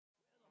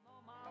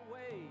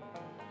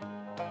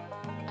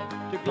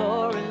to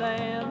glory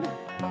land.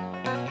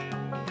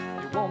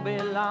 It won't be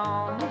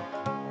long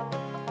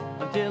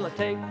until I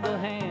take the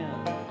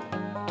hand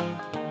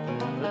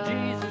of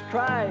Jesus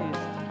Christ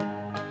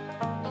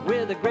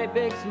with a great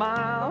big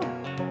smile.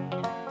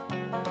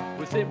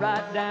 We sit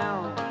right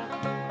down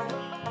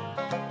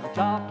and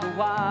talk a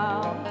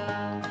while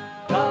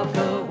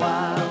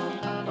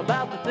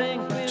about the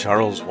things we.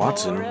 Charles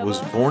Watson was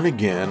born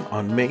again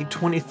on May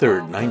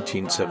 23,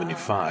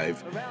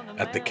 1975,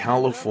 at the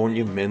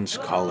California Men's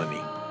Colony.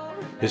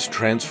 His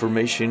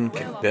transformation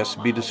can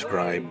best be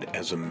described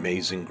as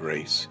amazing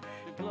grace.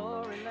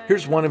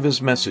 Here's one of his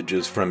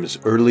messages from his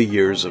early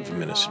years of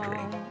ministry.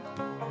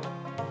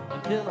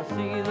 Until I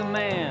see the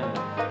man,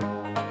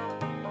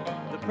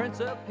 the Prince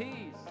of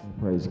Peace.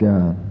 Praise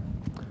God.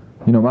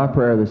 You know, my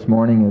prayer this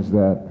morning is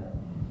that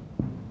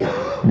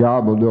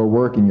God will do a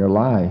work in your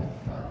life.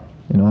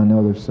 You know, I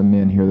know there's some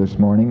men here this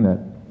morning that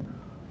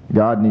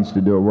God needs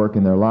to do a work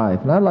in their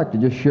life. And I'd like to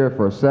just share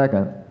for a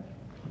second,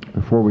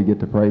 before we get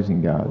to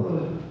praising God,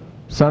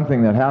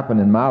 something that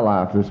happened in my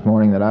life this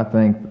morning that I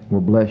think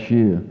will bless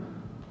you.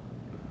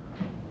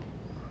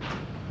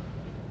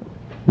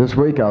 This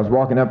week I was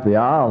walking up the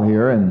aisle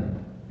here,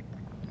 and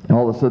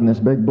all of a sudden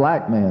this big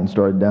black man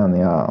started down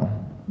the aisle.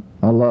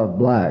 I love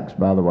blacks,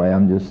 by the way.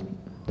 I'm just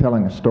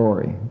telling a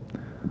story.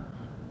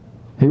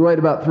 He weighed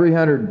about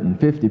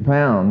 350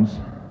 pounds,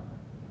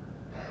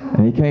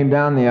 and he came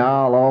down the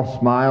aisle all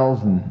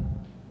smiles and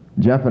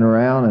jumping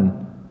around and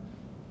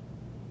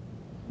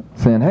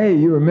saying, "Hey,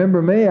 you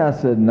remember me?" I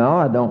said, "No,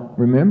 I don't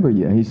remember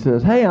you." He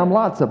says, "Hey, I'm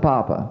Lotsa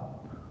Papa."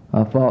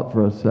 I thought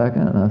for a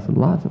second, and I said,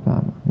 "Lotsa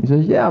Papa?" He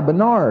says, "Yeah,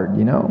 Bernard,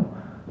 you know."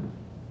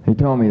 He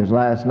told me his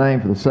last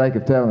name. For the sake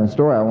of telling the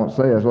story, I won't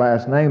say his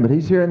last name, but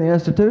he's here in the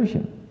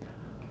institution.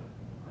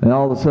 And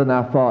all of a sudden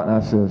I thought, and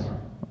I says,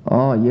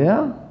 "Oh,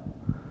 yeah?"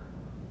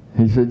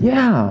 He said,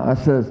 "Yeah." I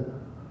says,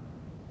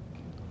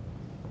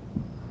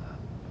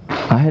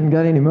 "I hadn't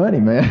got any money,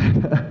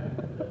 man."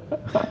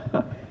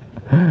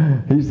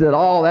 He said,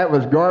 "Oh, that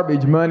was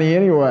garbage money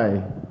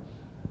anyway."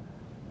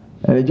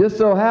 And it just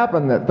so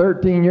happened that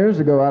 13 years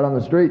ago out on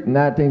the street in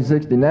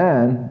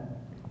 1969,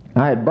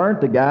 I had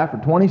burnt a guy for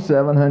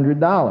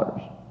 $2,700.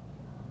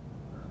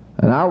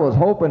 And I was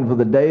hoping for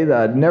the day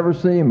that I'd never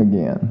see him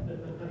again.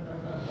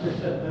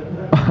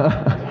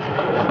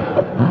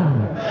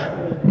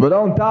 But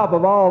on top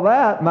of all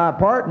that, my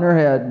partner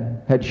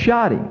had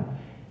shot him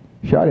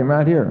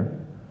right here.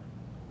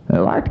 And I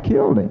like to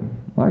killed him.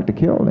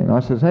 I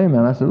says, "Hey,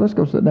 man," I said, "let's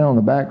go sit down on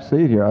the back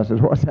seat here." I says,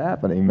 "What's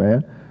happening,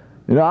 man?"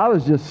 You know, I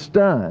was just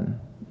stunned,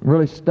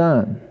 really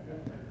stunned.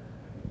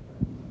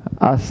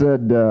 I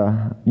said,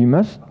 "You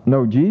must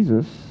know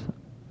Jesus,"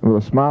 with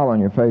a smile on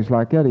your face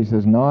like that. He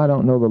says, "No, I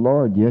don't know the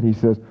Lord yet." He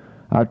says,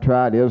 "I've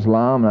tried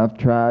Islam, and I've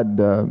tried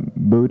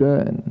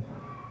Buddha, and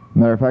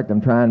matter of fact,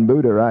 I'm trying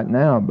Buddha right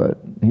now, but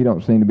he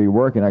don't seem to be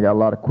working. I got a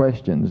lot of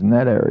questions in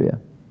that area."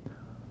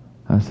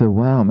 I said,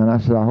 "Wow, man." I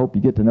said, "I hope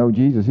you get to know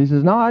Jesus." He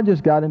says, "No, I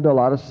just got into a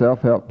lot of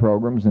self-help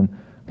programs and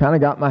kind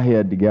of got my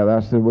head together." I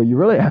said, "Well, you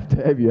really have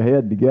to have your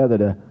head together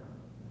to,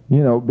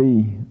 you know,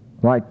 be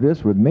like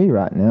this with me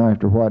right now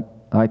after what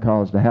I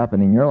caused to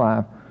happen in your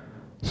life."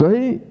 So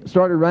he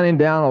started running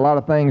down a lot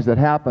of things that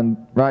happened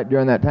right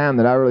during that time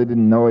that I really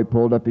didn't know. He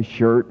pulled up his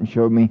shirt and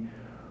showed me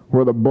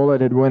where the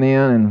bullet had went in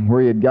and where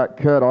he had got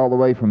cut all the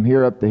way from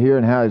here up to here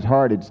and how his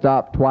heart had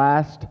stopped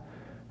twice.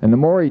 And the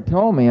more he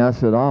told me, I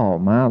said, "Oh,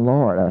 my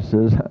Lord." I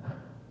says,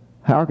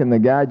 "How can the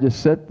guy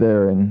just sit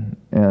there and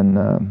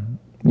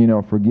you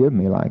know, forgive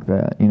me like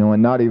that, you know,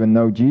 and not even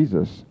know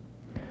Jesus?"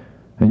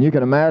 And you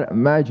can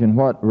imagine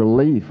what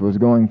relief was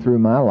going through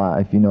my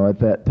life, you know, at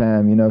that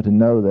time, you know, to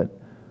know that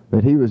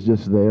he was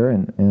just there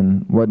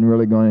and wasn't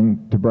really going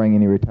to bring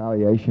any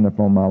retaliation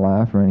upon my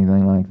life or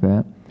anything like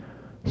that.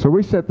 So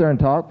we sat there and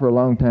talked for a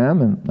long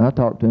time, and I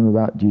talked to him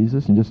about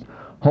Jesus, and just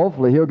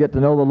hopefully he'll get to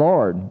know the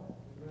Lord.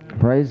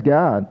 Praise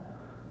God.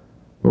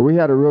 But we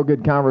had a real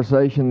good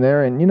conversation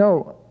there, and you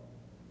know,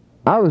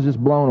 I was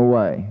just blown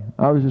away.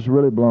 I was just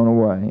really blown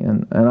away,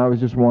 and I was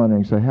just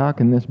wondering, say, how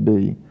can this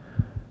be?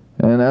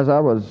 And as I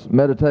was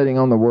meditating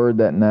on the Word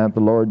that night,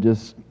 the Lord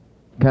just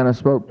kind of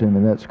spoke to me,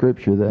 that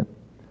scripture,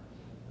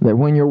 that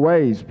when your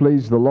ways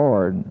please the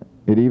Lord,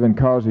 it even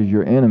causes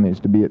your enemies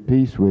to be at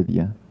peace with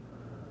you.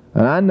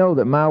 And I know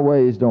that my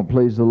ways don't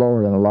please the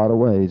Lord in a lot of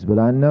ways, but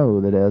I know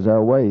that as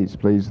our ways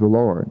please the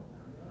Lord,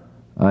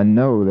 I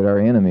know that our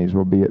enemies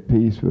will be at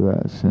peace with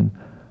us. And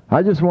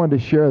I just wanted to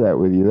share that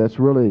with you. That's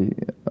really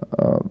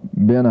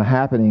been a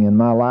happening in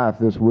my life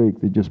this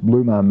week that just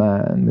blew my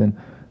mind.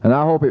 And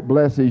I hope it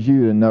blesses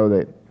you to know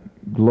that,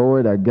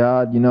 glory to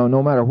God, you know,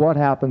 no matter what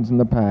happens in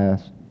the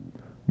past,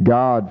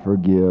 God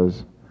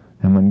forgives.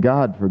 And when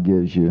God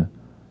forgives you,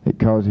 it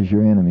causes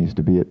your enemies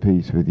to be at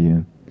peace with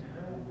you.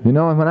 You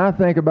know, and when I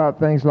think about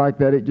things like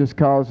that, it just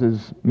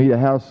causes me to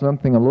have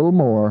something a little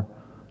more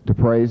to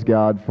praise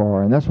God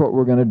for. And that's what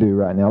we're going to do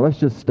right now. Let's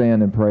just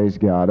stand and praise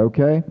God,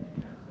 okay?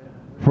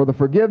 For the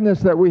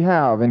forgiveness that we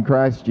have in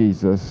Christ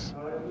Jesus.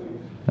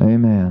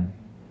 Amen.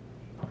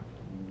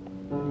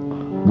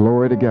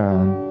 Glory to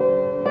God.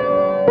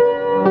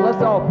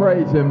 Let's all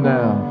praise Him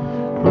now.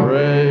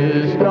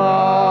 Praise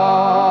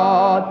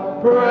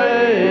God,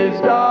 praise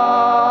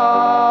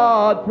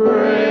God,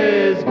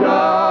 praise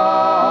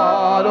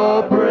God,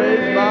 oh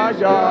praise my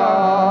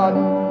God.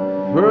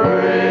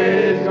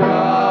 Praise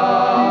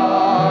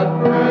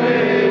God,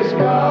 praise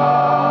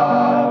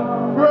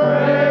God,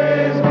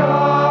 praise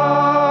God.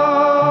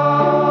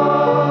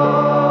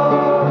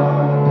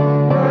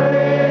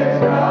 Praise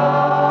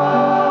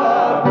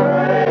God,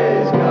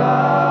 praise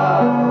God,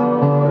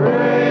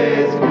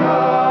 praise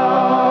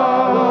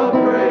God,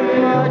 praise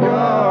my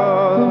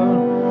God.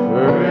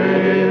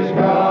 Praise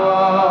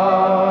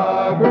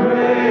God,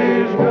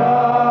 praise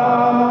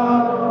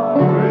God,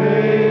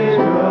 praise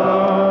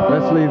God.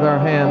 Let's leave our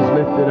hands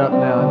lifted up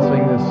now and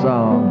sing this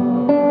song.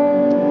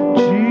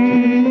 Jesus.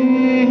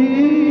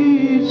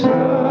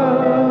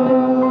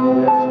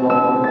 Yes,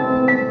 Lord.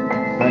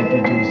 Thank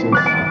you, Jesus.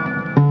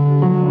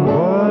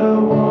 What a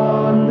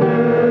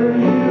wonder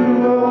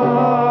you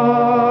are.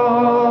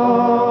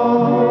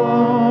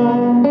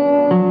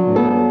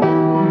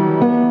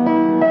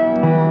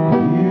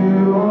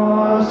 You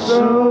are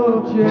so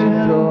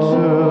gentle.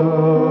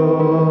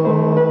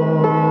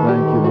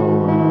 Thank you,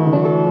 Lord.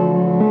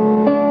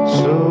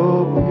 So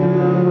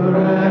pure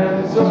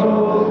and so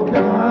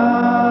kind.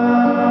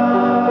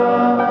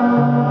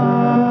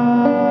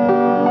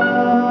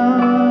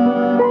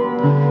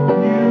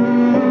 You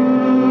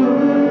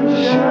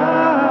shine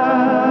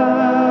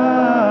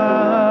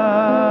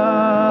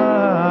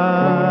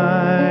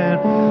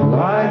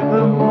like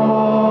the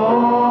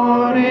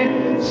morning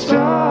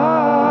star.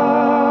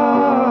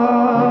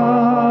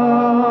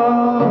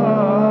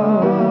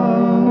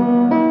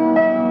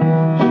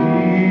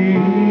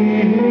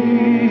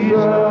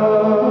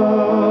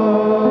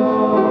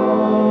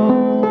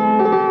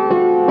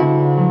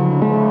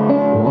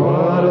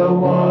 What a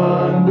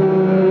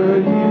wonder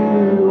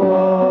you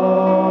are.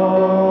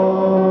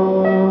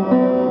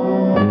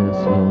 Yes,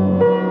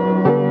 Lord.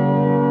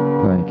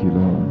 Thank you,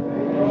 Lord.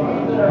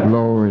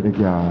 Glory to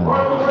God.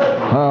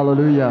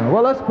 Hallelujah.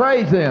 Well, let's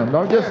praise Him.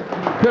 Don't just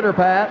pitter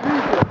pat.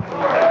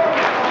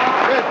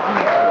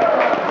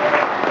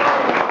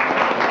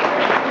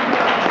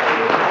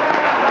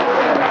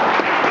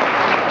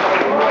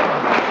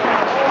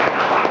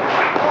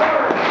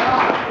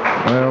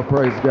 Well,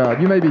 praise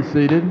God. You may be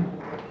seated.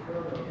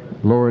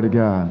 Glory to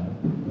God.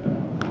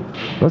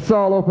 Let's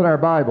all open our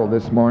Bible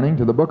this morning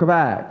to the book of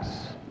Acts.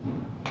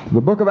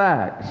 The book of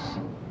Acts,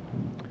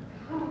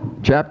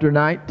 chapter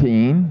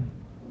 19,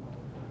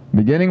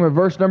 beginning with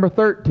verse number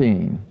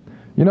 13.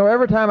 You know,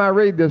 every time I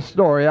read this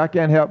story, I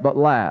can't help but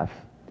laugh.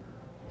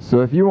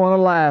 So if you want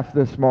to laugh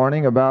this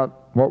morning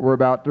about what we're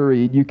about to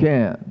read, you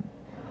can.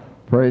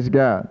 Praise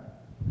God.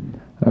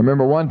 I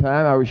remember one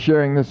time I was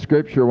sharing this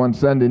scripture one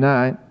Sunday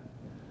night.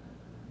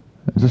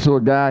 There's this little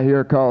guy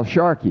here called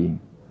Sharky.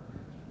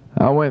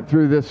 I went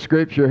through this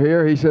scripture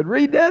here. He said,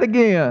 read that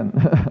again.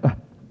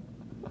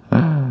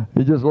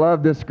 He just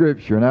loved this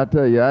scripture, and I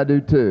tell you, I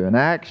do too. In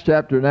Acts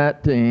chapter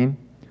 19,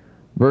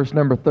 verse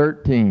number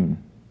 13.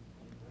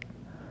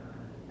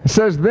 It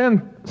says,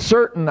 then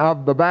certain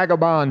of the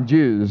vagabond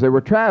Jews, they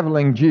were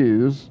traveling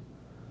Jews,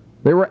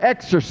 they were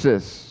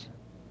exorcists,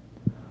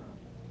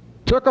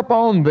 took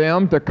upon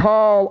them to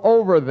call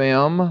over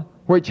them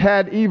which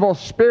had evil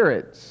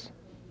spirits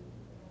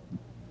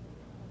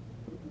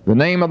the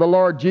name of the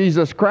Lord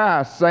Jesus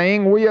Christ,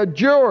 saying, we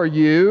adjure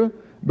you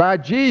by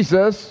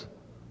Jesus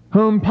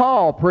whom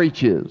Paul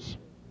preaches.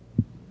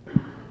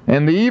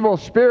 And the evil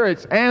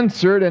spirits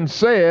answered and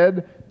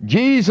said,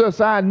 Jesus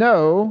I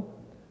know,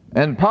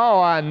 and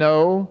Paul I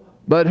know,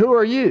 but who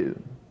are you?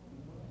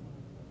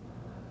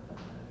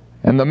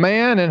 And the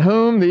man in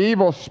whom the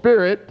evil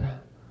spirit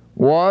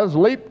was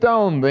leaped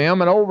on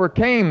them and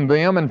overcame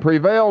them and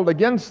prevailed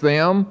against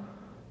them,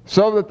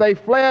 so that they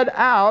fled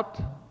out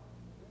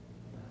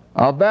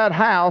of that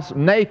house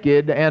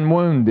naked and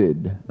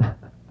wounded.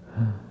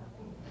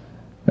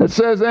 It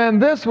says,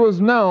 and this was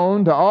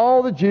known to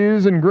all the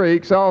Jews and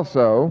Greeks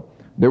also,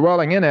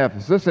 dwelling in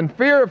Ephesus, and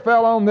fear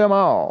fell on them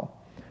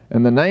all.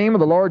 And the name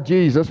of the Lord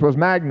Jesus was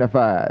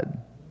magnified.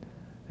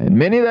 And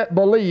many that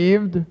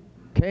believed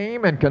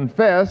came and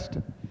confessed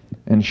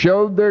and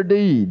showed their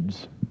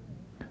deeds.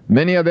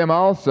 Many of them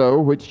also,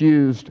 which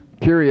used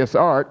curious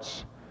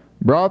arts,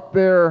 brought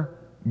their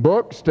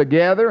books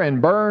together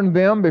and burned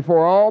them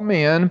before all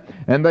men,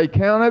 and they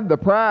counted the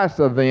price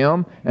of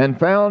them and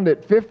found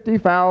it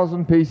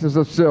 50,000 pieces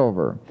of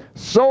silver.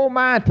 So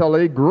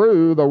mightily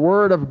grew the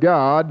word of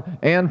God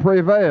and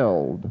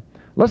prevailed.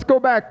 Let's go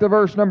back to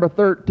verse number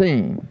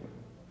 13.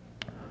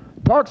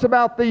 Talks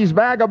about these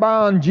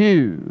vagabond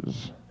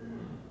Jews.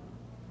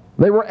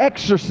 They were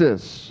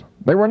exorcists.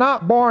 They were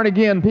not born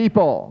again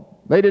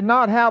people. They did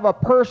not have a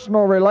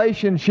personal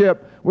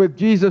relationship with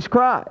Jesus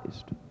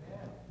Christ.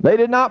 They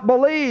did not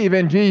believe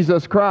in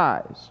Jesus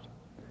Christ.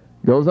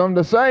 Goes on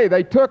to say,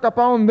 they took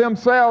upon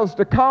themselves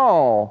to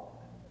call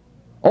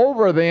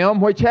over them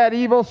which had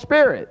evil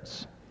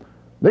spirits.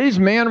 These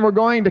men were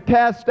going to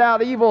cast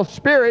out evil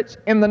spirits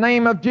in the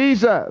name of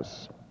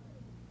Jesus.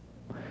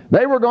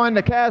 They were going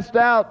to cast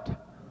out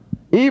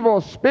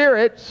evil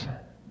spirits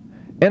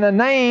in a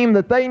name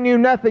that they knew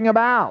nothing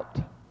about.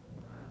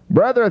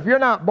 Brother, if you're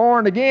not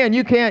born again,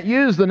 you can't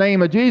use the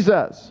name of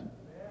Jesus.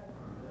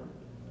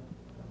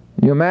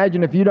 You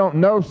imagine if you don't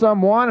know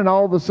someone and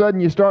all of a sudden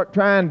you start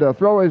trying to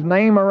throw his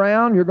name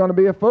around, you're going to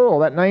be a fool.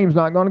 That name's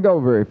not going to go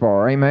very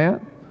far.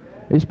 Amen?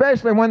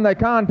 Especially when they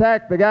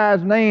contact the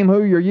guy's name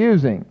who you're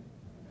using.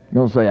 You're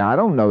going to say, I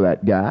don't know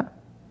that guy.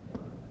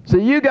 See,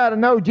 you got to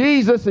know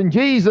Jesus, and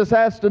Jesus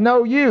has to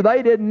know you.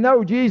 They didn't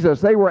know Jesus.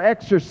 They were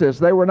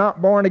exorcists. They were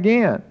not born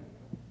again.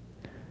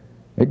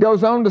 It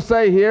goes on to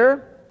say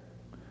here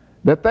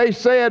that they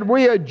said,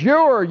 we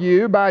adjure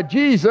you by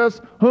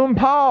Jesus whom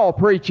Paul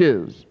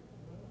preaches.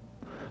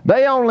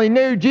 They only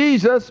knew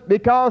Jesus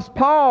because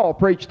Paul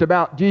preached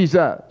about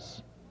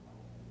Jesus.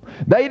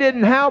 They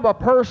didn't have a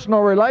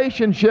personal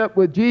relationship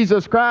with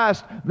Jesus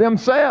Christ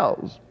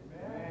themselves.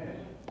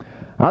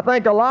 I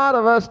think a lot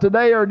of us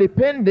today are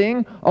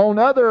depending on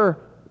other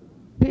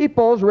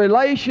people's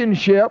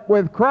relationship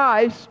with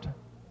Christ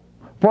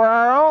for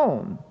our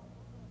own.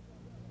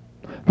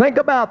 Think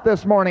about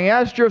this morning.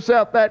 Ask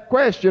yourself that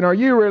question. Are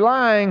you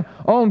relying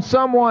on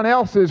someone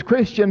else's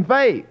Christian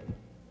faith?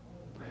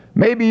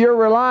 Maybe you're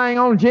relying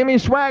on Jimmy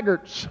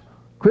Swaggart's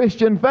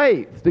Christian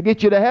faith to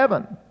get you to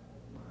heaven.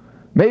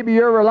 Maybe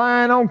you're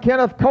relying on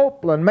Kenneth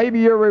Copeland. Maybe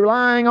you're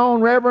relying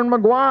on Reverend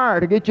McGuire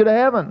to get you to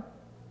heaven.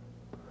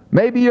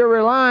 Maybe you're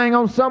relying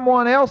on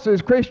someone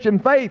else's Christian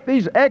faith.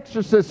 These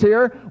exorcists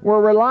here were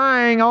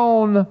relying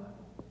on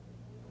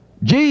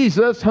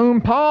Jesus whom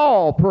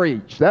Paul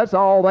preached. That's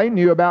all they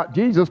knew about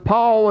Jesus.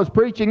 Paul was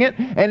preaching it,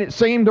 and it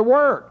seemed to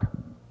work.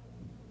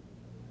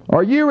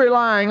 Are you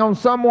relying on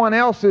someone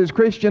else's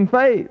Christian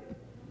faith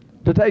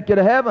to take you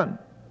to heaven?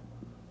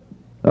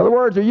 In other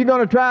words, are you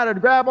going to try to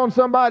grab on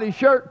somebody's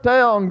shirt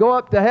tail and go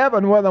up to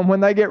heaven with them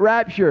when they get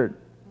raptured?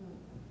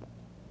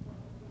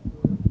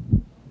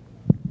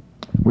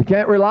 We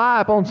can't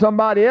rely upon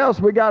somebody else.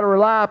 We got to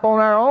rely upon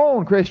our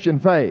own Christian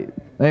faith.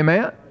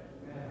 Amen?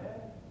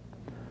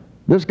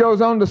 This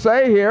goes on to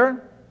say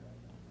here,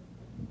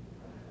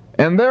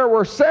 and there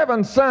were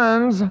 7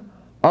 sons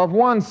of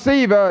one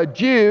Sceva, a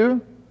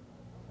Jew,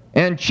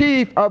 and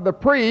chief of the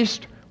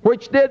priest,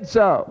 which did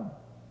so.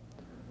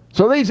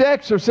 So these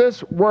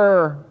exorcists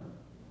were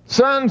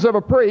sons of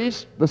a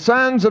priest, the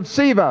sons of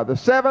Sceva, the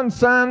 7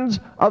 sons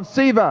of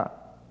Sceva.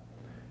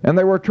 And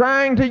they were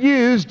trying to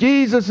use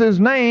Jesus'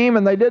 name,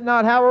 and they did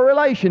not have a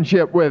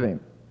relationship with him.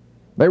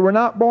 They were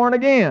not born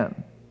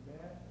again.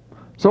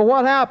 So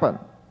what happened?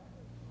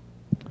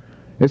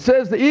 It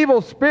says, the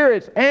evil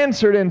spirits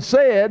answered and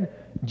said,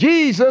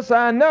 Jesus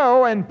I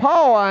know, and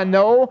Paul I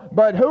know,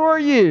 but who are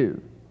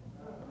you?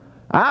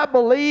 I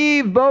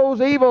believe those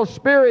evil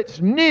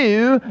spirits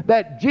knew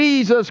that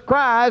Jesus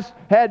Christ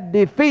had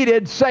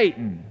defeated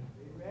Satan.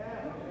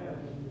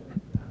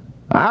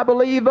 I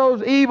believe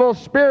those evil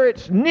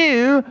spirits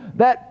knew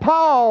that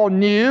Paul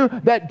knew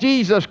that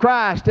Jesus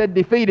Christ had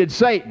defeated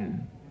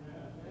Satan.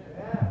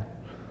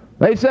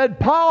 They said,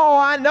 Paul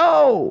I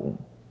know,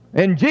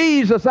 and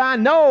Jesus I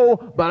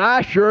know, but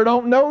I sure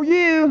don't know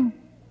you.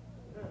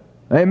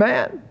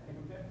 Amen?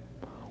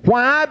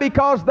 Why?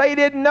 Because they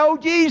didn't know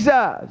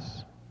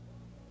Jesus.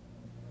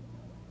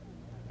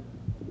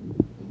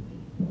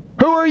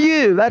 Who are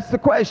you? That's the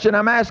question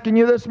I'm asking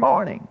you this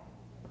morning.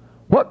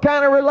 What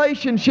kind of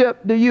relationship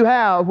do you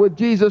have with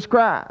Jesus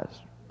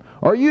Christ?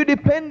 Are you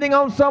depending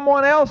on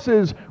someone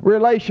else's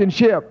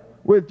relationship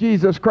with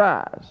Jesus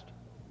Christ?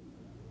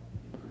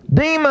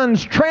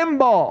 Demons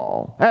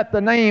tremble at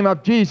the name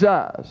of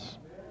Jesus.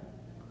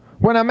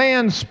 When a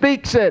man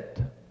speaks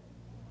it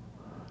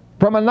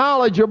from a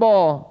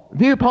knowledgeable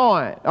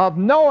viewpoint of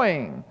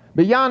knowing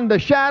beyond the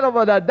shadow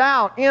of a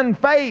doubt in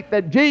faith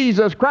that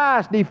Jesus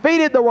Christ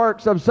defeated the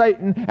works of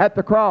Satan at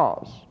the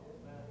cross.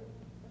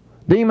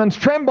 Demons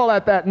tremble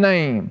at that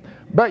name.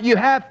 But you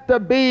have to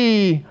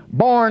be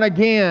born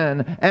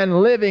again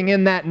and living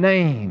in that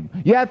name.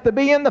 You have to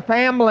be in the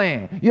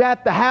family. You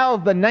have to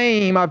have the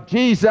name of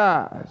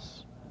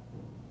Jesus.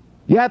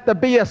 You have to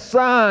be a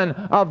son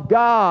of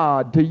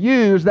God to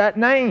use that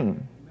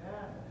name.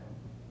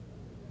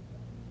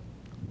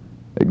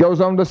 It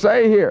goes on to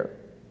say here,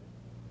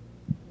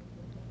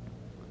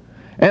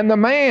 and the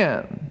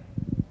man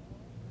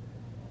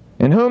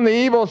in whom the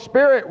evil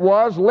spirit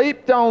was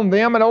leaped on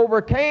them and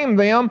overcame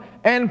them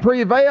and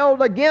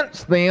prevailed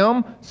against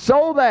them,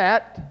 so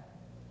that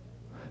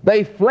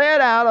they fled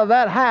out of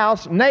that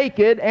house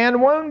naked and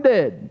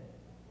wounded.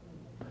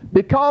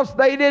 Because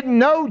they didn't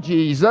know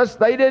Jesus,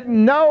 they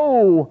didn't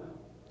know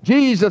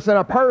Jesus in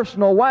a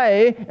personal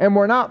way and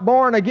were not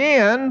born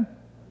again,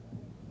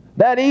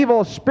 that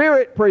evil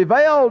spirit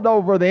prevailed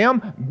over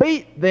them,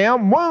 beat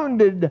them,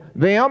 wounded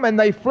them, and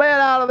they fled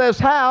out of this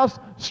house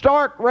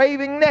stark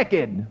raving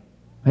naked.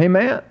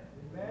 Amen?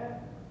 Amen.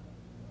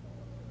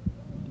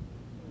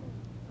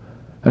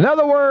 In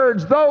other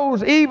words,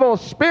 those evil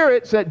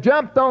spirits that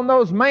jumped on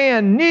those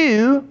men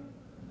knew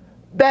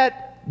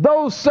that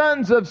those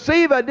sons of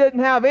Sceva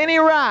didn't have any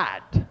right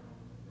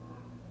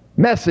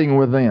messing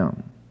with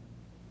them.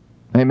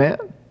 Amen?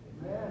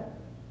 Amen.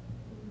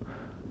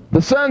 The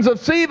The sons of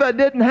Sceva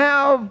didn't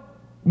have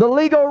the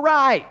legal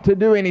right to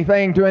do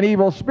anything to an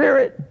evil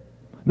spirit.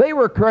 They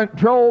were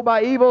controlled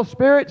by evil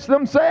spirits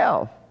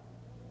themselves.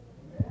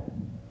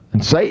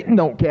 And Satan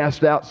don't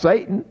cast out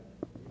Satan.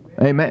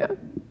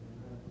 Amen.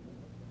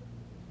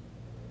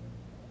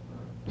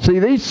 See,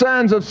 these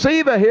sons of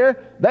Sceva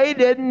here, they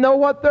didn't know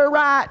what their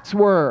rights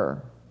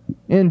were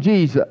in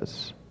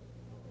Jesus.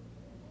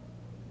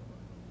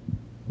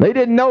 They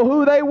didn't know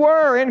who they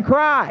were in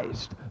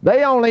Christ.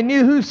 They only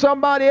knew who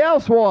somebody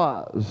else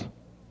was.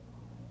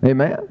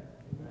 Amen.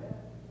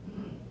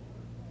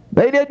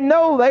 They didn't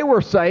know they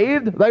were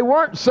saved. They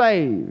weren't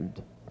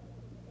saved.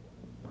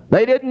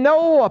 They didn't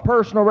know a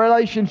personal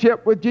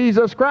relationship with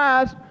Jesus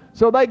Christ,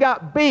 so they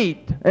got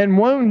beat and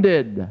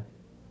wounded.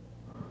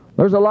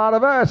 There's a lot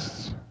of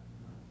us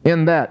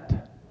in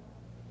that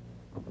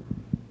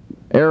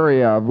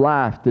area of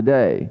life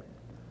today.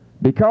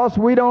 Because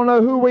we don't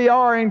know who we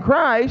are in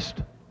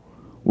Christ,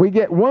 we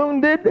get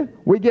wounded,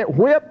 we get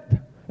whipped,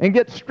 and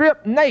get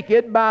stripped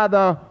naked by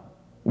the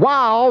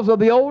wiles of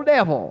the old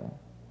devil.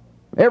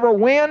 Every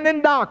wind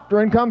and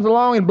doctrine comes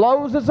along and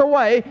blows us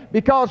away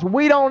because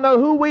we don't know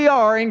who we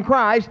are in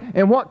Christ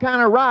and what kind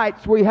of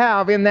rights we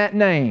have in that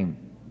name.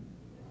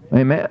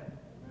 Amen.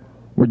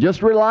 We're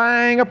just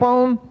relying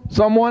upon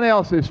someone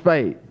else's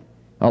faith,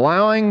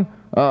 relying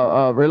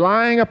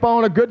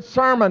upon a good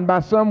sermon by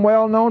some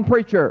well-known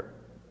preacher,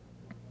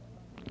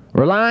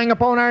 relying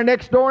upon our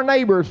next-door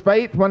neighbor's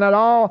faith when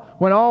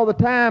all the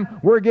time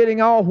we're getting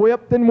all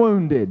whipped and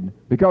wounded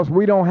because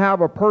we don't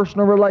have a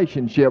personal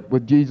relationship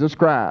with Jesus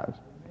Christ.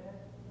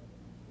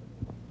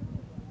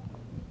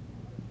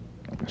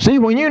 See,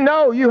 when you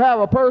know you have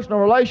a personal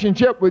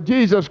relationship with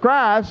Jesus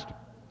Christ,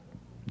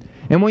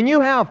 and when you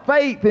have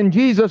faith in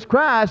Jesus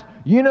Christ,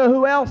 you know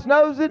who else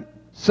knows it?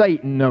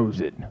 Satan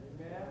knows it.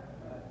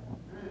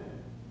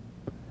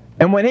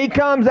 And when he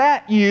comes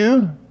at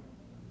you,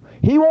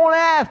 he won't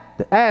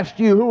ask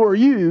you, who are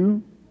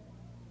you?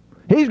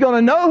 He's going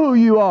to know who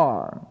you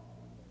are.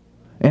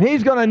 And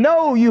he's going to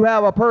know you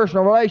have a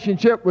personal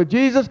relationship with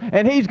Jesus,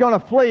 and he's going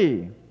to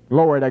flee.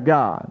 Glory to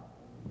God.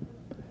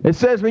 It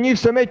says when you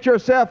submit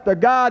yourself to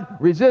God,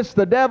 resist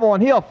the devil,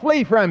 and he'll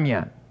flee from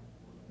you.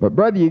 But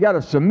brother, you got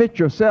to submit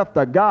yourself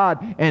to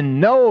God and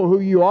know who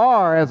you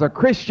are as a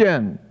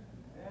Christian.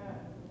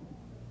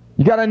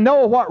 You got to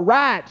know what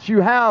rights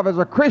you have as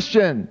a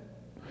Christian.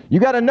 You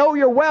got to know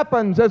your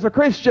weapons as a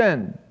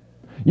Christian.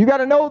 You got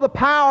to know the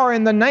power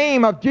in the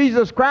name of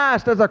Jesus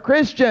Christ as a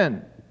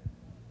Christian.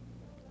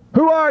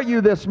 Who are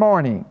you this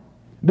morning?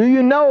 Do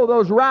you know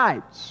those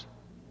rights?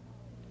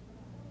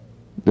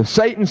 Does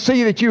Satan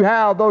see that you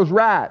have those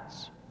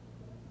rights?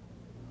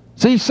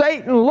 See,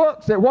 Satan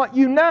looks at what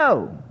you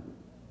know.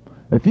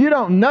 If you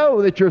don't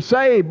know that you're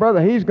saved,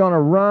 brother, he's going to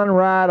run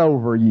right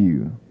over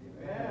you.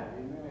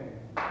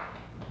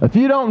 If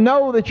you don't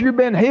know that you've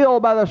been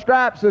healed by the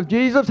stripes of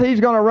Jesus, he's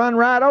going to run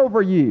right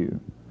over you.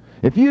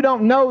 If you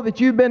don't know that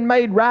you've been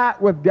made right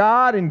with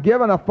God and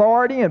given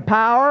authority and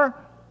power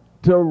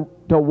to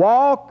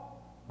walk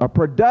a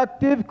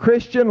productive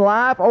Christian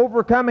life,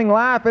 overcoming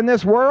life in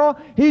this world,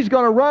 he's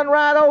going to run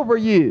right over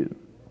you.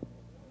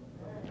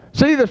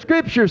 See, the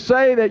Scriptures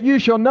say that you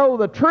shall know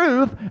the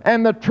truth,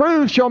 and the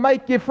truth shall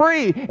make you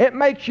free. It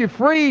makes you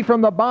free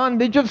from the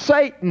bondage of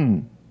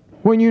Satan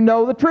when you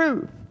know the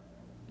truth.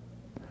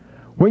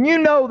 When you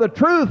know the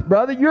truth,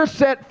 brother, you're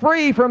set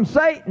free from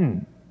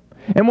Satan.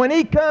 And when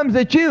he comes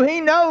at you, he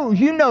knows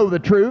you know the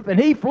truth, and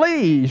he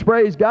flees,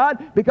 praise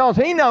God, because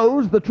he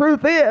knows the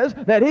truth is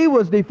that he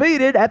was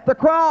defeated at the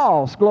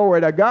cross,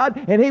 glory to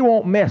God, and he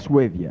won't mess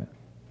with you.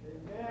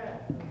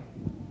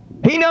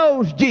 He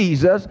knows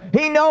Jesus.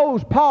 He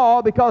knows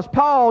Paul because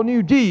Paul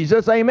knew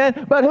Jesus,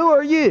 amen. But who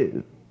are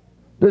you?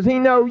 Does he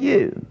know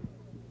you?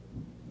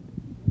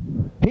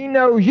 He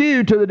knows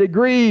you to the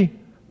degree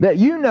that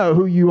you know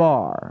who you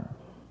are.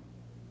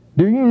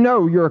 Do you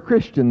know you're a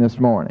Christian this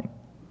morning?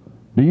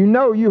 Do you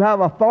know you have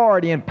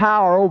authority and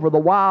power over the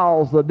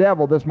wiles of the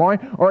devil this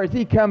morning? Or is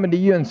he coming to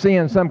you and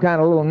seeing some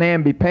kind of little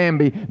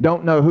namby-pamby,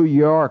 don't know who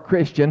you are,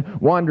 Christian,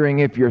 wondering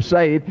if you're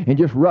saved, and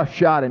just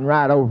rush-shotting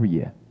right over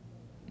you?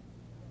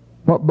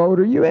 What boat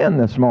are you in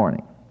this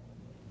morning?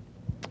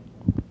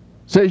 It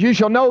says, you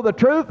shall know the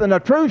truth, and the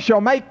truth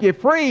shall make you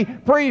free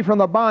from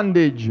the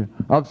bondage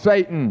of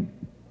Satan.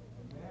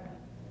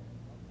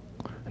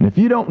 And if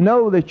you don't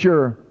know that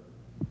you're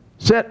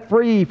set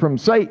free from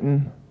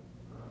Satan,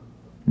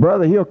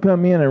 brother, he'll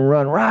come in and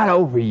run right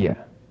over you.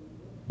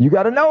 You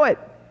got to know it.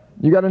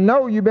 You got to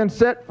know you've been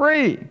set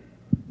free.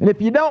 And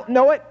if you don't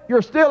know it,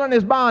 you're still in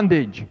his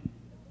bondage.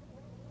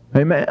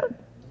 Amen?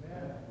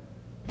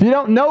 If you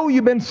don't know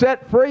you've been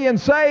set free and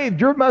saved,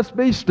 you must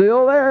be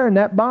still there in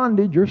that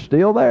bondage. You're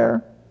still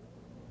there.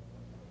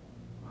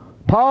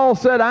 Paul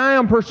said, I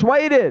am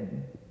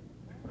persuaded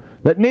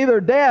that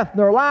neither death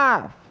nor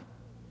life,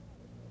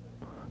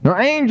 nor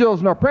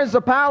angels, nor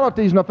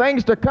principalities, nor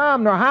things to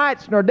come, nor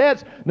heights, nor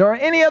depths, nor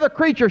any other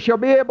creature shall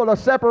be able to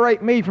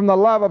separate me from the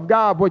love of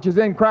God which is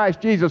in Christ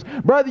Jesus.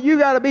 Brother, you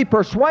got to be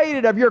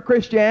persuaded of your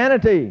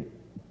Christianity.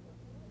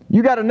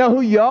 You got to know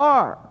who you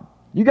are.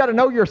 You got to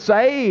know you're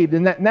saved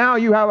and that now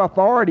you have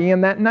authority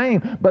in that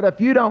name. But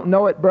if you don't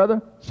know it,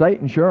 brother,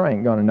 Satan sure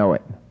ain't going to know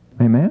it.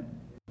 Amen?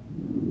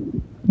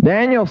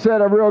 Daniel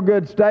said a real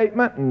good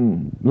statement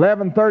in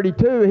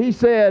 11:32. He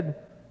said,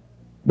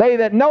 they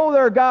that know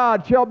their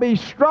God shall be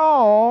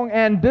strong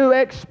and do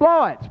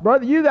exploits.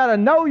 Brother, you got to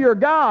know your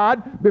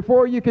God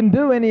before you can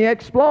do any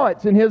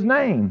exploits in His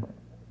name.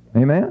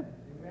 Amen?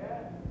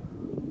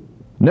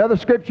 Another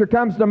scripture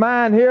comes to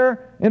mind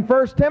here in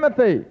 1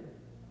 Timothy.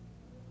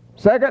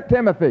 2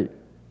 Timothy.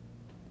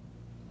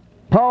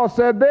 Paul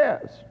said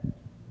this,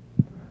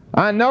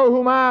 I know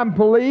whom I am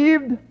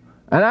believed,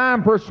 and I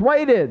am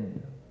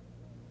persuaded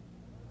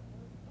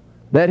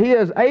that he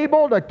is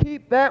able to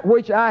keep that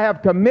which I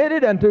have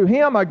committed unto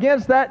him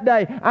against that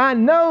day. I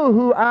know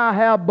who I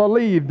have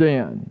believed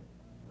in,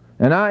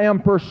 and I am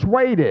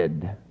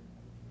persuaded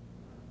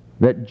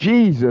that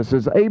Jesus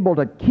is able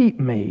to keep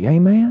me.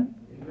 Amen?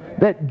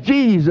 That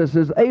Jesus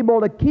is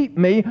able to keep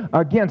me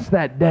against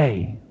that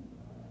day.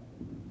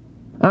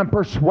 I'm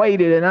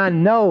persuaded and I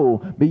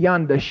know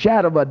beyond a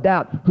shadow of a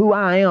doubt who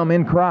I am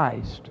in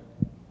Christ.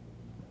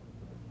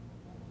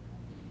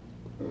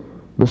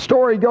 The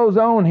story goes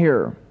on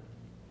here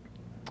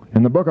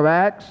in the book of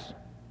Acts,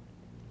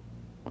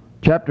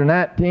 chapter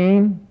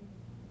 19.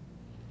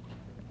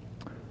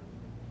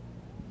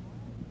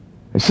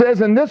 It says,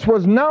 and this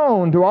was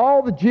known to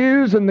all the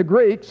Jews and the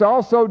Greeks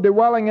also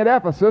dwelling at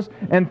Ephesus,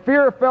 and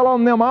fear fell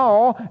on them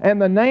all, and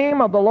the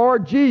name of the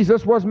Lord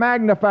Jesus was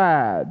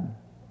magnified.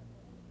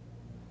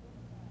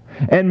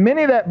 And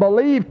many that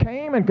believed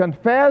came and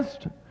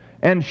confessed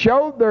and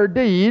showed their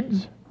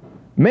deeds.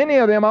 Many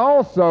of them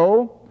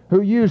also,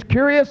 who used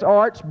curious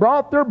arts,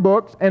 brought their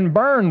books and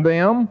burned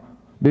them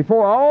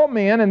before all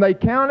men, and they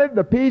counted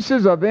the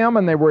pieces of them,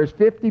 and they were as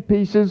 50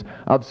 pieces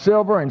of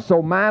silver, and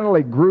so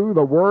mightily grew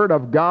the word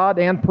of God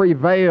and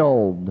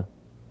prevailed.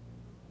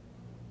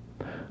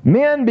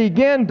 Men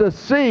began to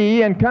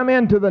see and come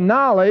into the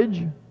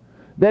knowledge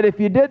that if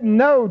you didn't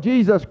know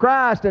Jesus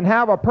Christ and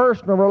have a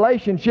personal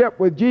relationship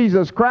with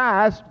Jesus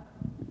Christ,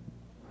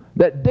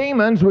 that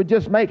demons would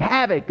just make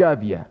havoc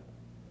of you.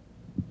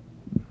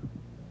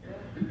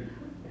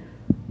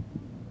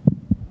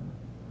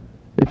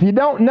 If you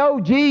don't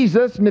know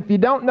Jesus and if you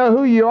don't know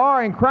who you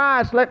are in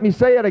Christ, let me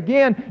say it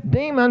again,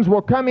 demons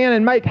will come in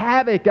and make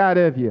havoc out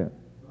of you.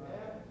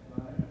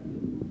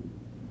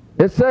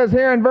 It says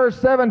here in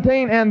verse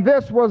 17, and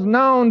this was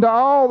known to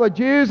all the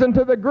Jews and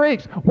to the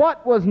Greeks.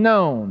 What was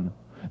known?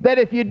 That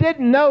if you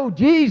didn't know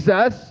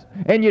Jesus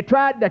and you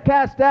tried to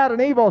cast out an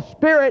evil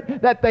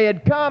spirit, that they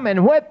had come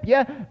and whip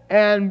you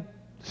and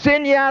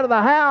send you out of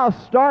the house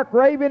stark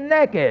raving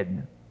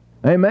naked.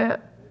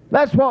 Amen?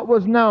 That's what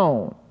was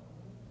known.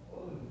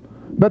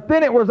 But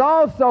then it was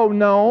also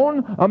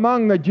known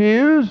among the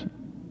Jews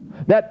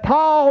that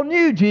Paul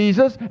knew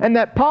Jesus and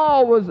that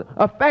Paul was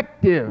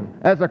effective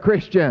as a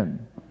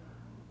Christian.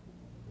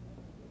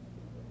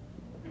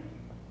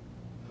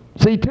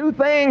 See, two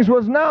things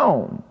was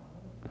known.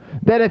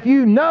 That if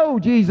you know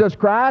Jesus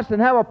Christ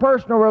and have a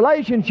personal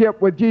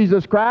relationship with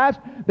Jesus Christ,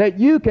 that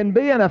you can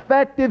be an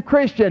effective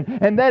Christian.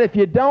 And that if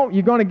you don't,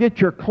 you're going to get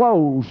your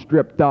clothes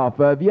stripped off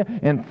of you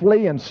and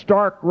flee in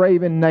stark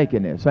raving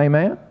nakedness.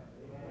 Amen?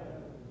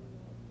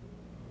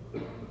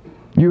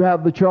 You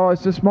have the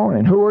choice this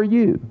morning. Who are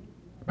you?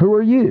 Who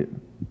are you?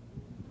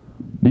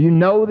 Do you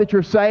know that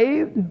you're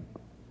saved?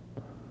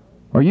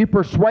 Are you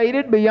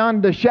persuaded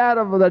beyond the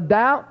shadow of a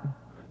doubt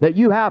that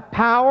you have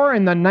power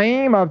in the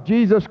name of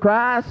Jesus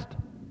Christ?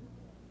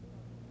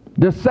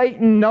 Does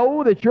Satan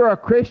know that you're a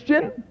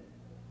Christian?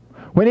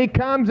 When he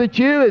comes at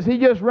you, is he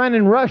just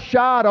running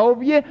roughshod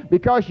over you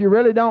because you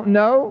really don't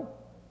know?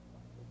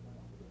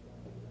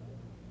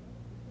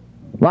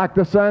 Like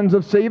the sons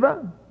of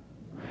Sceva?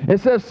 It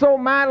says, so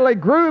mightily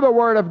grew the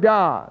Word of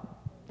God.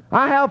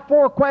 I have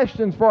 4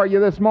 questions for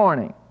you this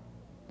morning.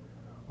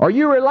 Are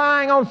you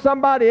relying on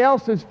somebody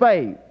else's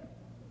faith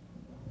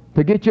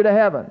to get you to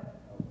heaven?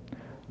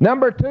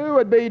 Number 2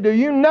 would be, do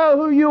you know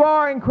who you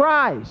are in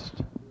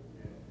Christ?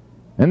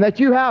 And that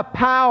you have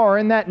power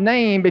in that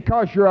name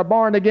because you're a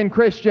born-again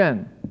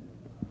Christian.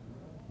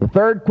 The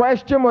 3rd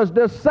question was,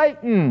 does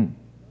Satan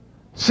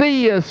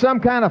see you as some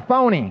kind of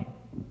phony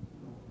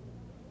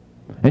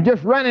and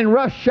just running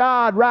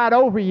roughshod right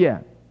over you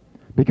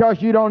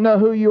because you don't know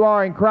who you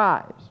are in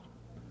Christ?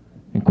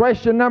 And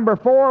question number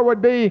 4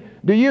 would be,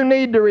 do you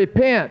need to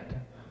repent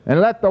and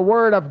let the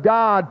Word of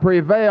God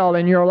prevail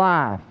in your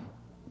life?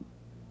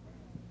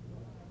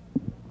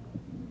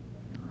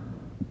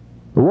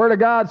 The Word of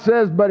God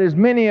says, but as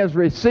many as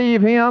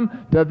receive Him,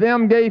 to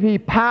them gave He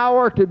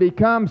power to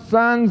become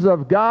sons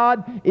of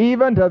God,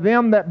 even to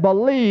them that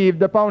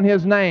believed upon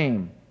His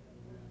name.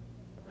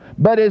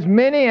 But as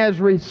many as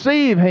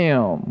receive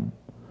Him,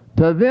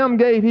 to them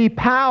gave He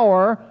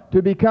power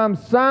to become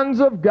sons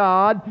of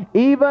God,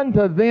 even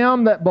to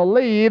them that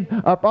believed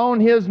upon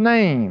His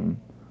name.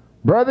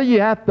 Brother,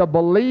 you have to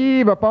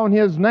believe upon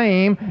His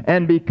name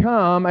and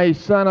become a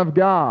son of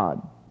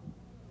God.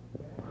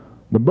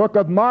 The book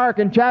of Mark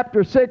in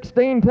chapter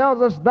 16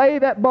 tells us, they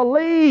that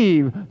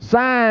believe,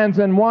 signs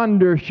and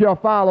wonders shall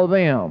follow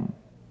them.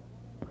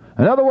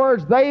 In other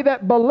words, they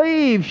that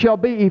believe shall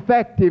be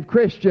effective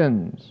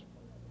Christians.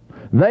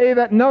 They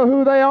that know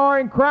who they are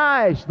in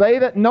Christ, they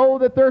that know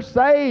that they're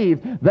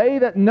saved, they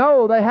that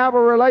know they have a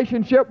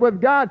relationship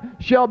with God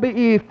shall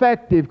be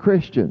effective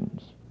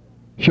Christians.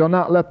 Shall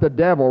not let the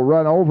devil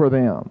run over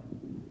them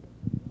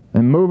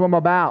and move them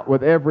about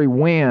with every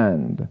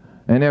wind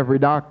and every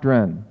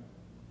doctrine.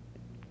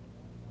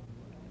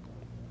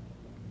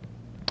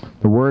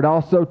 The Word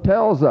also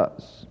tells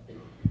us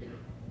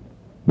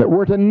that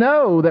we're to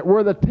know that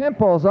we're the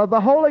temples of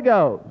the Holy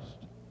Ghost.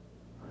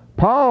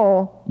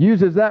 Paul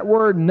uses that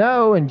word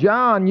know, and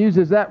John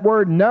uses that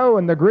word know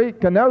in the Greek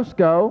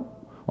kenosko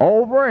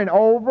over and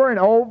over and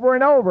over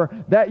and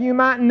over, that you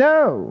might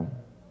know.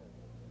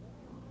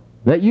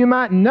 That you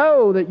might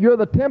know that you're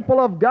the temple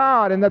of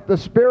God and that the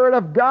Spirit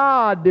of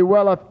God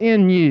dwelleth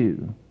in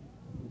you.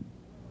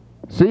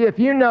 See, if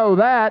you know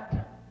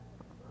that,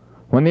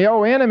 when the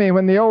old enemy,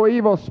 when the old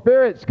evil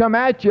spirits come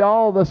at you,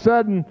 all of a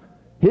sudden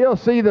he'll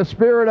see the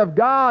Spirit of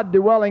God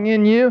dwelling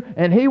in you,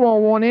 and he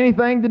won't want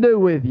anything to do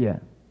with you.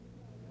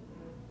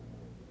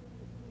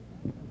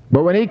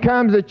 But when he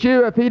comes at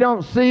you, if he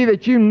don't see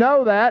that you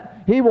know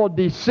that, he will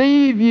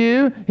deceive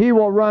you, he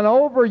will run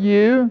over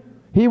you,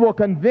 he will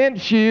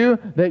convince you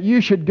that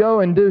you should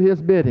go and do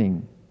his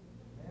bidding.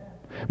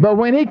 But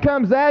when he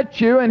comes at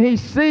you and he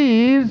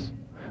sees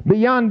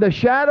beyond the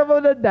shadow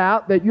of a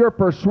doubt that you're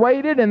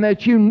persuaded and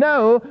that you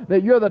know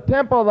that you're the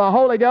temple of the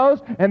Holy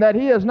Ghost and that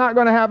he is not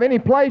going to have any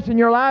place in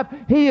your life,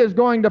 he is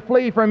going to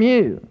flee from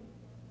you.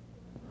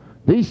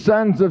 These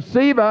sons of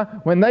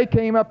Sceva, when they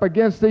came up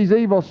against these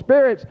evil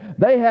spirits,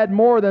 they had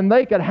more than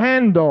they could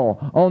handle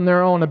on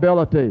their own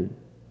ability.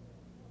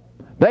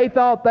 They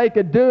thought they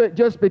could do it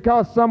just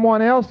because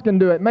someone else can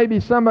do it. Maybe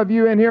some of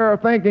you in here are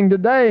thinking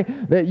today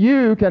that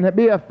you can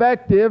be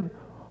effective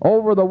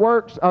over the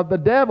works of the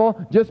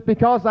devil just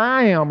because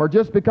I am, or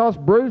just because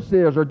Bruce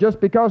is, or just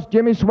because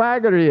Jimmy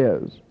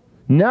Swaggart is.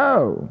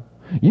 No.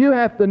 You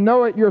have to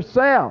know it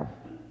yourself.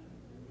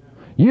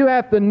 You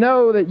have to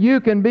know that you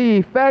can be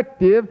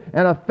effective,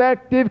 an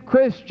effective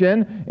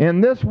Christian in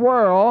this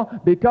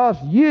world because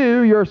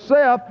you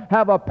yourself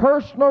have a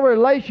personal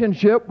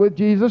relationship with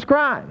Jesus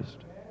Christ.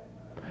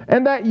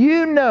 And that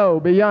you know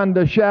beyond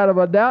a shadow of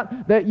a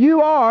doubt that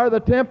you are the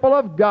temple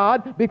of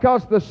God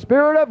because the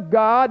Spirit of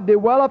God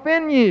dwelleth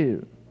in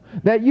you.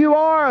 That you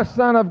are a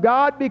son of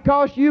God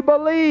because you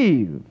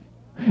believe.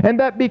 And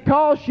that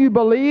because you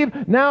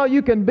believe, now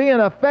you can be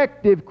an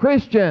effective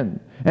Christian.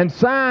 And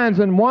signs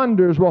and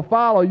wonders will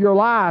follow your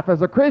life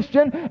as a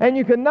Christian. And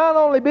you can not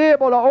only be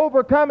able to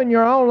overcome in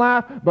your own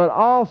life, but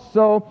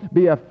also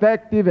be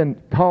effective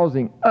in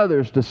causing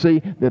others to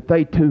see that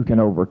they too can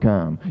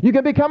overcome. You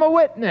can become a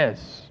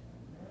witness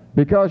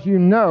because you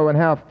know and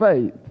have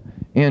faith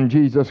in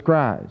Jesus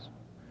Christ.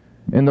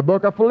 In the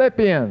book of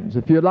Philippians,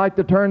 if you'd like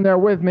to turn there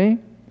with me,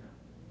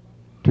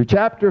 to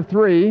chapter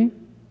 3,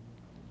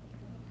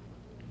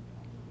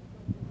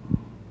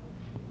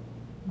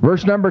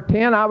 verse number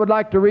 10, I would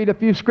like to read a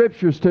few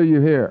scriptures to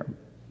you here.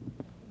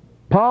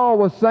 Paul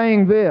was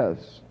saying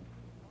this,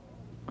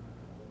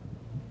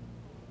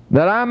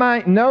 that I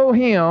might know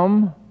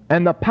him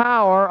and the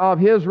power of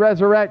his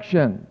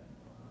resurrection.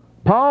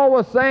 Paul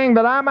was saying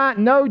that I might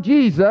know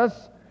Jesus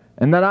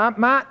and that I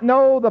might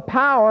know the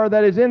power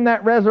that is in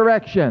that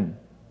resurrection.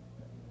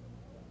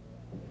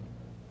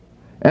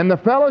 And the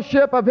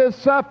fellowship of his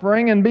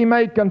suffering, and be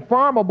made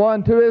conformable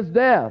unto his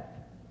death,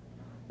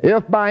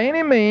 if by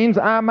any means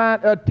I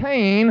might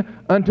attain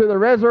unto the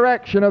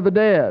resurrection of the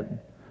dead.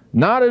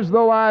 Not as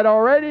though I had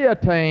already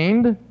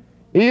attained,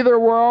 either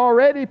were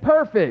already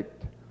perfect,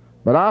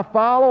 but I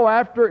follow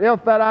after,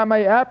 if that I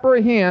may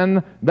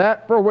apprehend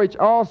that for which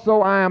also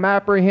I am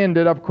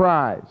apprehended of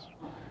Christ.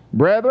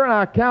 Brethren,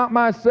 I count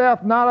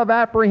myself not of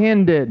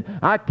apprehended.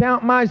 I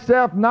count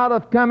myself not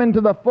of coming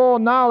to the full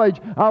knowledge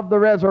of the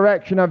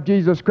resurrection of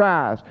Jesus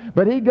Christ.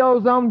 But he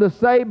goes on to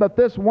say, but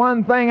this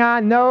one thing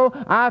I know,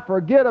 I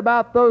forget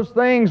about those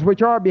things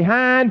which are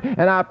behind,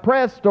 and I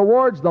press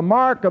towards the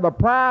mark of the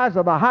prize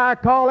of the high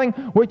calling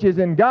which is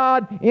in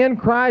God in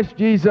Christ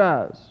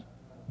Jesus.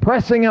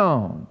 Pressing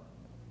on.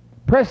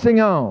 Pressing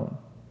on.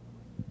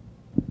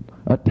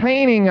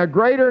 Attaining a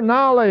greater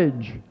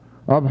knowledge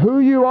of who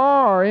you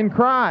are in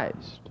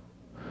Christ,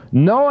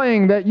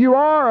 knowing that you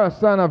are a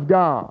son of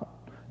God,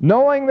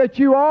 knowing that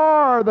you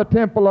are the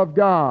temple of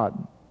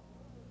God.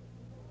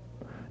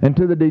 And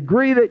to the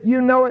degree that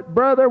you know it,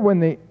 brother, when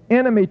the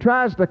enemy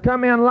tries to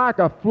come in like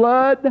a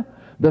flood,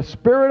 the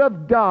Spirit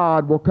of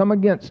God will come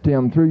against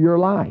him through your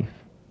life.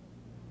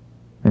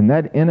 And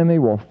that enemy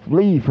will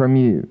flee from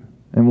you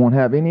and won't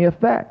have any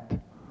effect,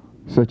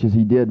 such as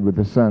he did with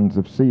the sons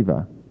of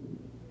Sceva.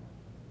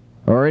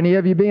 Or any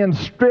of you being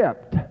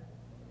stripped.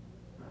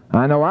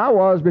 I know I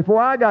was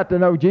before I got to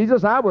know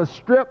Jesus. I was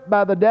stripped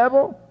by the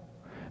devil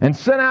and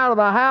sent out of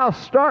the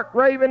house stark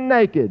raving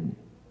naked.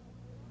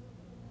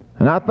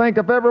 And I think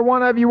if every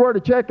one of you were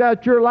to check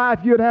out your life,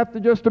 you'd have to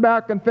just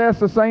about confess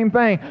the same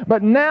thing.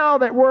 But now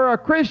that we're a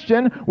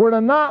Christian, we're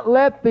to not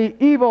let the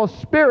evil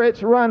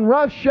spirits run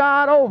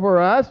roughshod over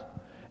us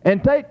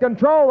and take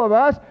control of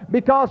us,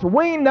 because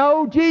we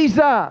know Jesus.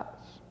 Are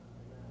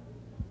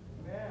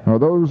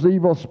those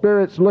evil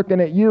spirits looking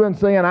at you and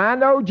saying, I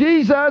know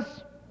Jesus.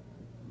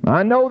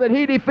 I know that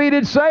he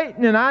defeated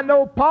Satan, and I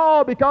know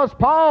Paul because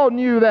Paul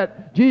knew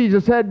that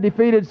Jesus had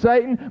defeated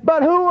Satan.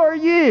 But who are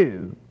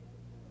you?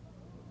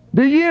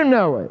 Do you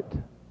know it?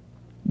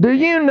 Do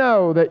you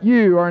know that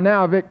you are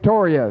now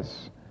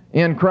victorious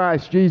in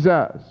Christ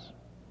Jesus?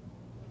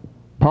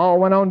 Paul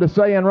went on to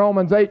say in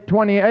Romans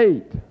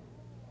 8:28,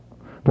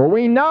 for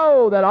we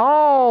know that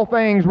all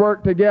things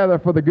work together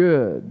for the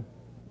good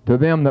to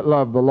them that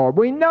love the Lord.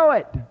 We know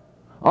it.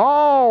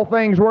 All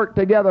things work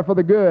together for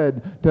the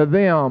good to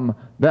them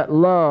that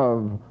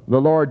love the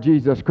Lord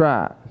Jesus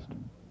Christ.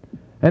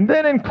 And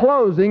then in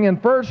closing, in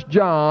 1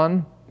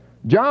 John,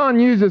 John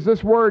uses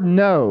this word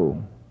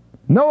know.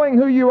 Knowing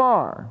who you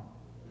are.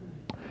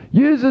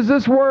 Uses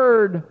this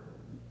word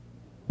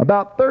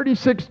about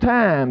 36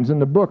 times in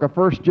the book of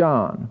 1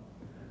 John.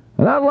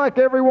 And I'd like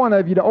every one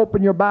of you to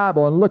open your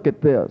Bible and look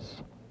at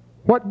this.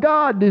 What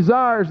God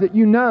desires that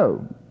you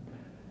know.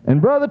 And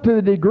brother, to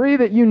the degree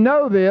that you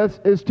know this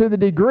is to the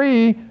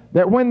degree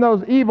that when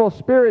those evil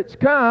spirits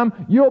come,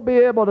 you'll be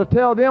able to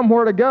tell them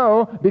where to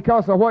go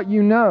because of what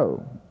you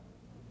know.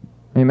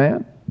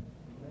 Amen?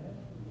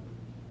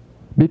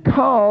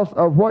 Because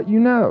of what you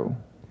know.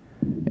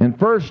 In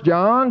 1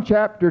 John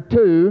chapter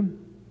 2,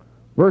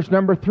 verse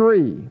number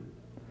 3,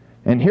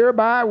 and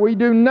hereby we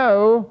do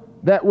know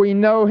that we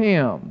know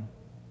him.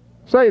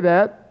 Say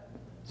that.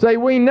 Say,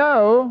 we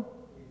know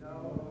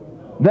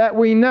that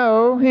we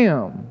know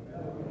him.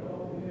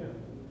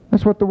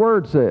 That's what the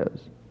word says.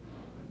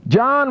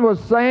 John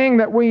was saying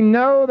that we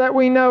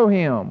know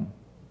him.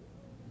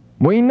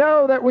 We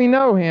know that we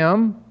know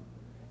him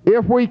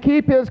if we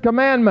keep his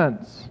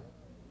commandments.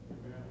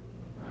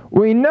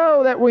 We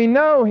know that we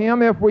know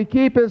him if we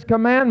keep his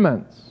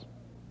commandments.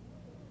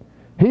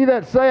 He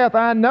that saith,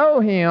 I know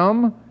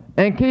him,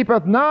 and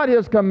keepeth not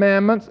his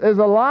commandments, is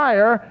a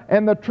liar,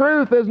 and the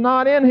truth is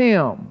not in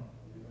him.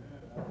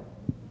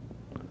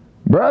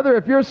 Brother,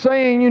 if you're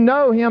saying you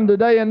know him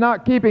today and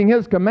not keeping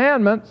his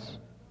commandments,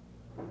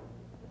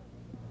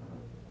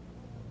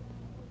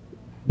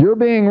 you're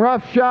being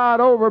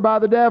roughshod over by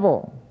the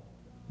devil,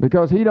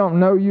 because he don't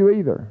know you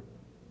either.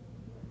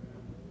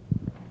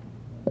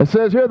 It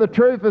says here, the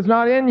truth is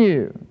not in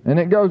you. And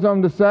it goes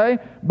on to say,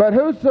 but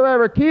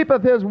whosoever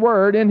keepeth his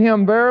word, in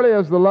him verily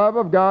is the love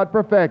of God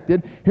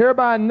perfected.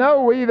 Hereby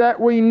know we that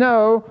we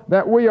know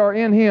that we are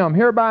in him.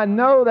 Hereby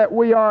know that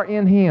we are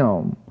in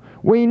him.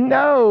 We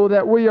know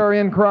that we are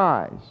in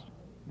Christ.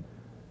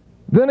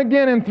 Then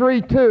again in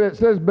 3:2 it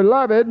says,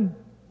 beloved,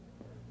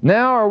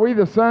 now are we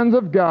the sons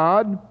of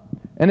God,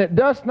 and it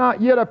doth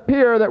not yet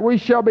appear that we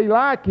shall be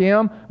like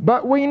him,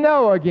 but we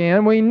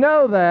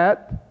know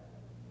that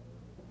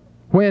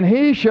when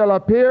he shall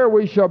appear,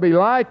 we shall be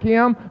like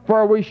him,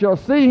 for we shall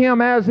see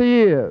him as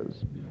he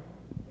is.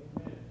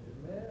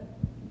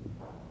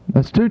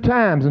 That's 2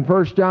 times in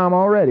 1 John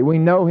already. We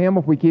know him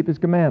if we keep his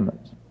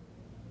commandments.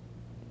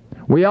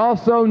 We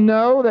also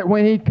know that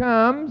when he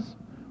comes,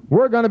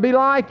 we're going to be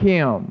like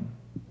him.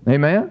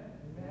 Amen?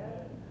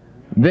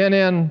 Then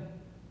in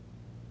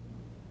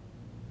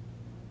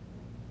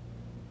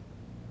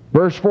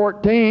verse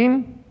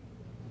 14,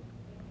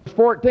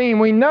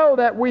 we know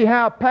that we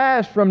have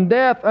passed from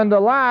death unto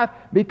life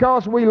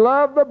because we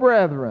love the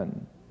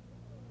brethren.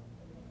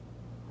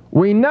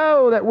 We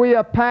know that we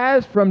have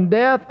passed from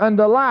death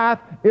unto life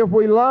if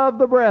we love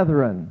the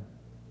brethren.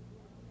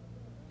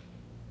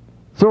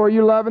 So are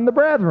you loving the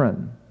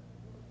brethren?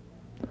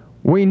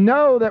 We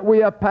know that we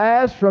have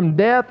passed from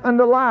death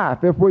unto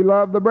life if we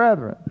love the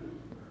brethren.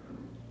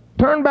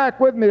 Turn back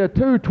with me to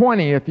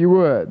 2:20 if you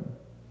would.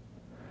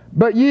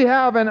 But ye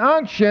have an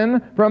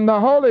unction from the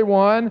Holy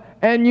One,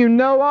 and you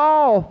know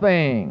all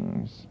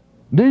things.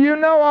 Do you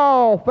know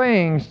all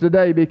things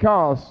today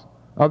because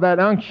of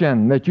that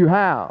unction that you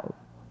have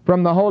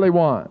from the Holy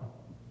One?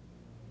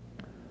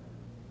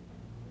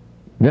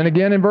 Then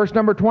again in verse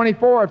number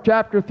 24 of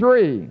chapter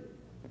 3,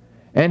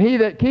 and he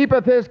that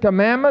keepeth his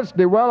commandments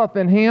dwelleth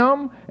in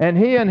him, and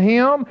he in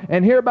him,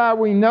 and hereby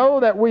we know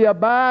that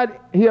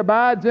he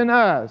abides in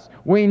us.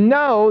 We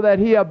know that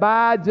he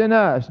abides in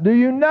us. Do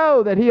you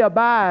know that he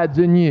abides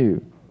in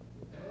you?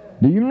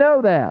 Do you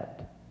know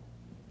that?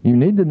 You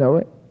need to know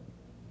it.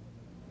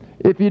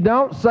 If you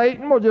don't,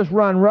 Satan will just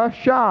run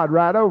roughshod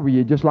right over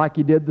you, just like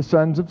he did the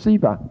sons of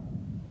Sceva.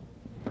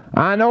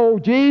 I know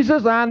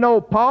Jesus, I know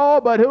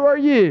Paul, but who are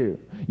you?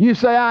 You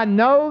say, I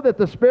know that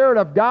the Spirit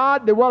of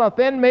God dwelleth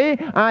in me.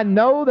 I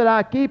know that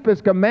I keep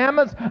his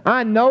commandments.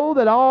 I know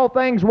that all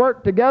things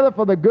work together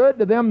for the good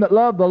to them that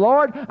love the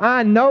Lord.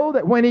 I know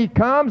that when he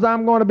comes,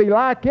 I'm going to be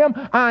like him.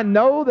 I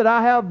know that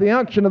I have the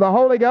unction of the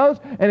Holy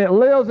Ghost, and it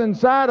lives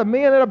inside of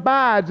me, and it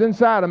abides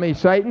inside of me,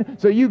 Satan.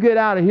 So you get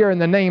out of here in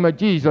the name of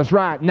Jesus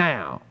right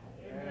now.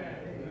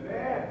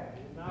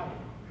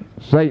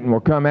 Satan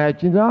will come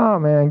at you and say, oh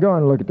man, go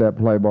and look at that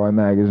Playboy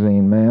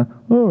magazine, man.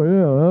 Oh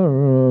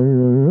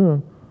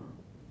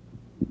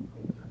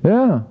yeah.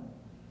 Yeah.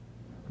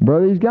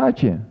 Brother, he's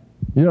got you.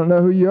 You don't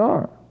know who you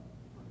are.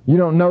 You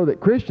don't know that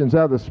Christians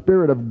have the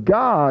Spirit of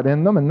God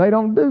in them, and they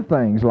don't do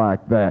things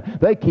like that.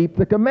 They keep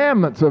the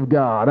commandments of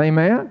God.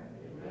 Amen?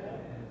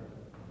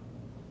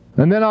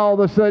 And then all of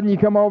a sudden you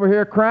come over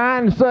here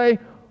crying and say,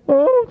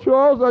 oh,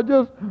 Charles, I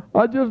just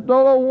don't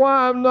know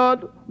why I'm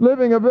not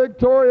living a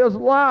victorious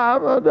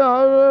life.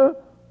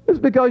 It's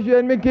because you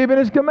hadn't been keeping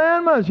His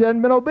commandments. You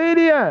hadn't been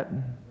obedient.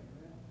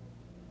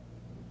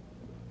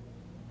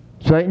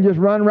 Satan just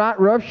run right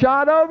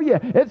roughshod over you.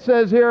 It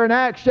says here in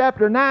Acts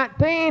chapter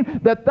 19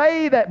 that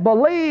they that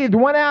believed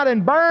went out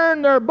and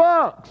burned their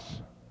books.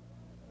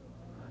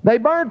 They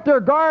burnt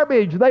their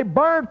garbage. They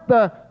burnt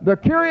the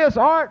curious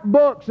art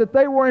books that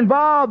they were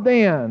involved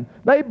in.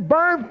 They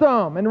burnt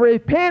them and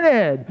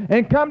repented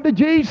and come to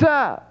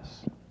Jesus.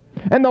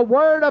 And the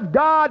Word of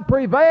God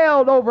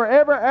prevailed over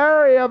every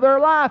area of their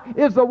life.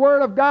 Is the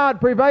Word of God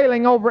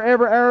prevailing over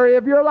every area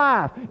of your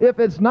life? If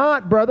it's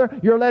not, brother,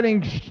 you're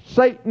letting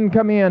Satan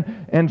come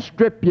in and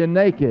strip you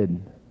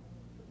naked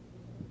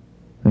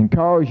and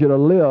cause you to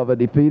live a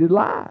defeated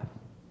life.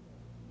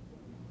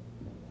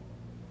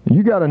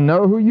 You got to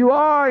know who you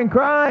are in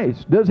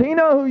Christ. Does He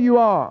know who you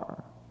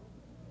are?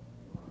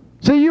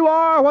 See, you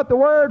are what the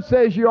Word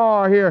says you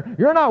are here.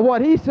 You're not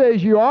what He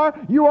says you are.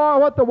 You are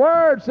what the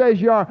Word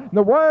says you are.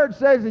 The Word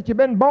says that you've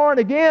been born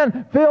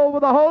again, filled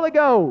with the Holy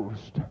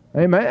Ghost.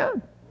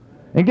 Amen?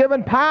 And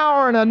given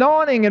power and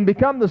anointing and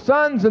become the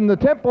sons and the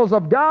temples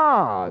of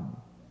God.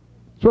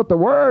 That's what the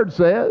Word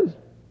says.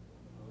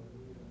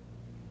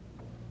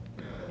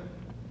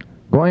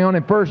 Going on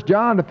in 1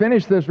 John to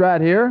finish this right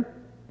here.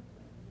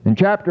 In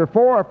chapter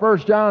 4 of 1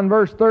 John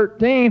verse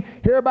 13,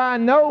 hereby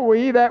know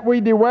we that we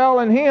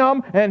dwell in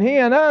Him, and He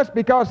in us,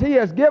 because He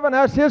has given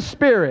us His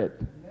Spirit.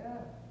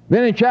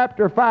 Then in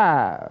chapter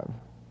 5,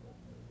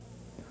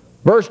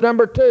 verse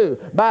number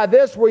 2, by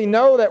this we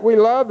know that we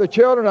love the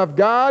children of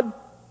God,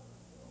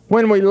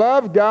 when we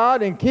love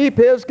God and keep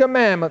His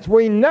commandments.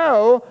 We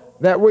know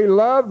that we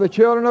love the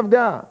children of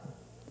God.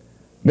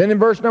 Then in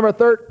verse number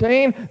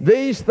 13,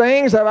 these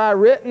things have I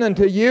written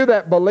unto you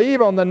that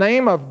believe on the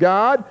name of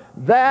God,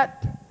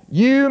 that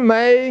you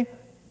may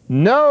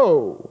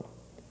know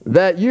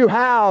that you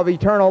have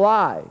eternal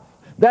life.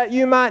 That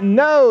you might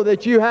know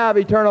that you have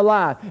eternal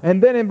life.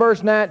 And then in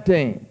verse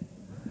 19,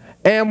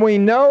 and we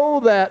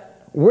know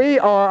that we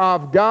are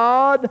of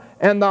God,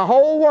 and the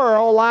whole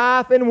world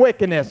lieth in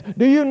wickedness.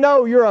 Do you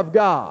know you're of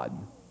God?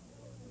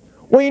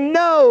 We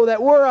know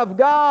that we're of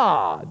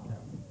God.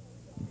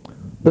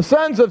 The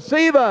sons of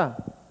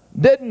Sceva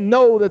didn't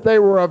know that they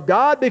were of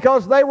God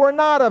because they were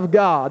not of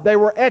God. They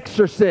were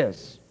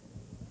exorcists,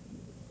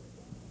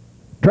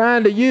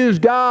 trying to use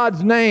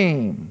God's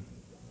name.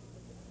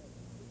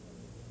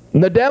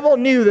 And the devil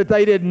knew that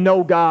they didn't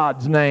know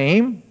God's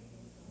name.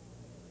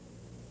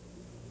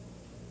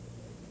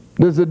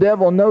 Does the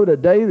devil know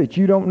today that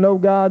you don't know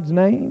God's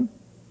name?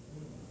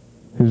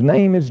 His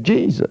name is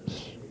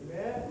Jesus.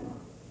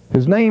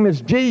 His name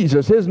is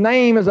Jesus. His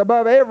name is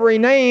above every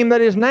name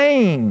that is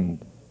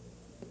named.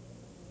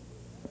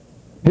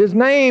 His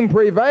name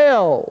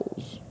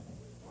prevails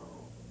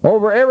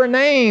over every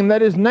name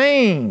that is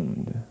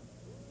named.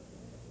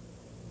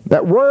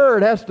 That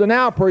word has to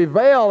now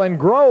prevail and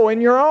grow in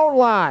your own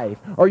life,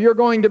 or you're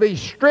going to be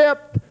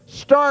stripped,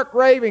 stark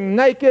raving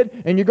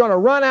naked, and you're going to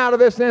run out of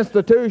this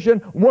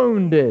institution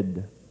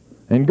wounded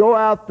and go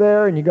out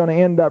there, and you're going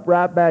to end up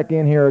right back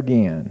in here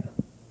again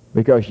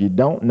because you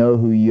don't know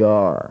who you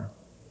are.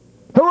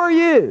 Who are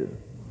you?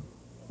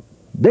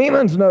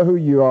 Demons know who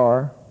you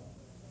are.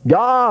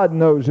 God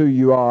knows who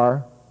you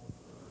are.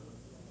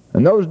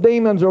 And those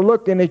demons are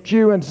looking at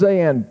you and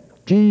saying,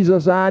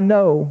 Jesus, I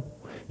know.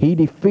 He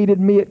defeated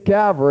me at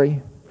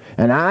Calvary.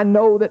 And I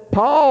know that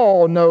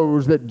Paul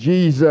knows that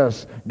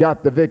Jesus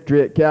got the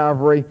victory at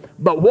Calvary.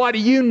 But what do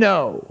you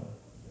know?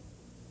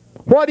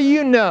 What do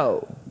you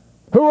know?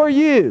 Who are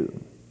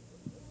you?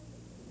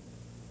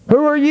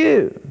 Who are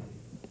you?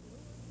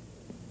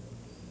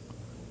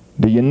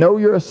 Do you know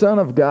you're a son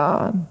of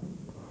God?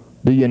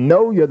 Do you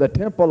know you're the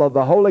temple of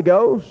the Holy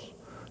Ghost?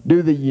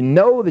 Do you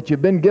know that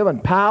you've been given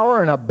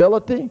power and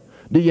ability?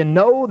 Do you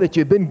know that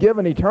you've been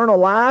given eternal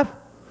life?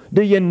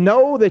 Do you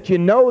know that you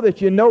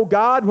know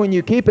God when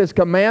you keep His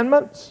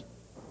commandments?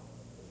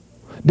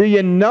 Do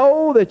you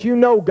know that you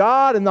know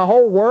God and the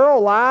whole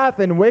world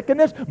lieth in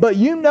wickedness? But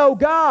you know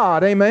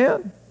God,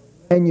 amen?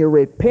 And you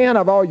repent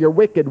of all your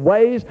wicked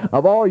ways,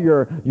 of all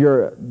your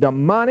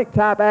demonic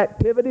type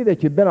activity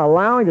that you've been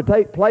allowing to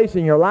take place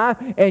in your life,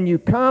 and you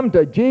come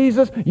to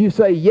Jesus, you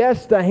say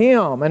yes to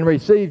Him and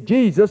receive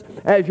Jesus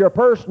as your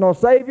personal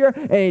Savior,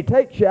 and He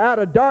takes you out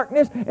of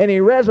darkness and He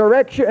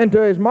resurrects you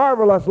into His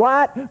marvelous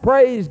light.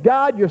 Praise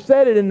God, you're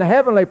seated in the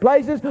heavenly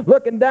places,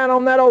 looking down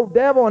on that old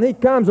devil, and he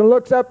comes and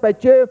looks up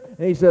at you,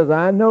 and he says,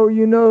 I know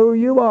who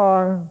you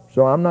are,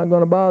 so I'm not going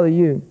to bother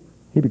you.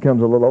 He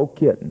becomes a little old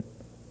kitten,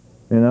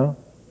 you know.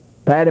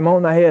 Pat him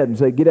on the head and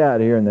say, get out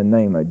of here in the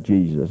name of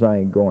Jesus. I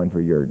ain't going for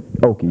your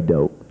okey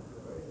doke.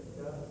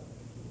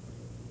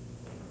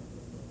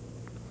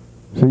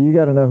 So you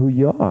got to know who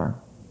you are.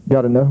 You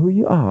got to know who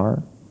you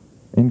are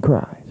in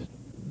Christ.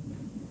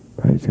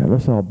 Praise God.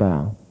 Let's all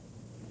bow.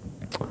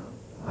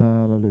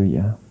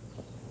 Hallelujah.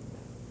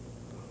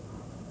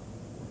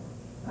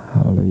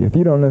 Hallelujah. If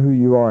you don't know who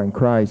you are in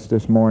Christ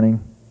this morning,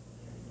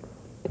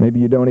 maybe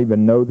you don't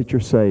even know that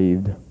you're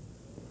saved.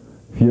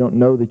 If you don't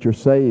know that you're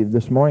saved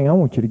this morning, I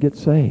want you to get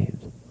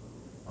saved.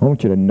 I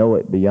want you to know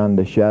it beyond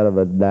a shadow of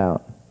a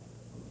doubt.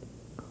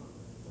 I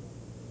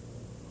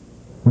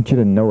want you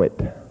to know it.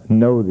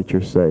 Know that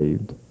you're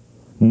saved.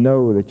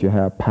 Know that you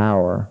have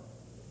power.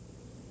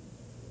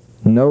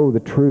 Know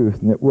the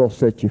truth, and it will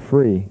set you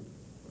free.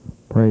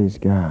 Praise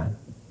God.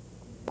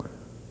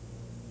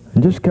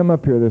 And just come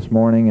up here this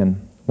morning,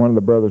 and one of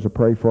the brothers will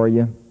pray for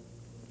you.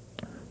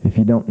 If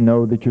you don't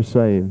know that you're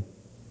saved,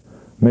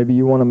 maybe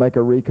you want to make a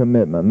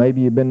recommitment.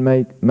 Maybe you've been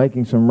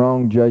making some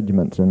wrong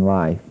judgments in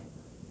life.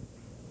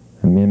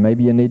 I mean,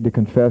 maybe you need to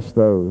confess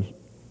those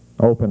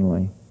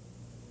openly.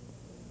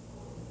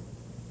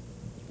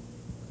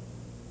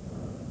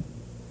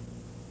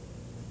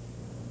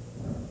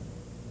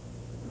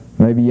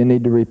 Maybe you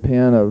need to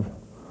repent of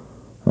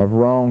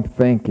wrong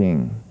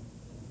thinking.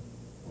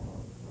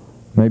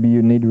 Maybe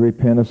you need to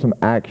repent of some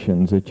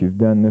actions that you've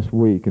done this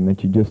week and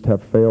that you just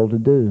have failed to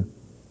do.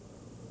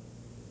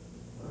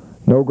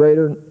 No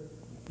greater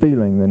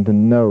feeling than to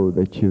know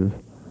that you've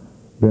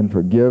been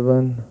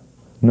forgiven.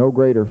 No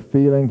greater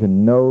feeling to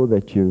know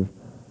that you've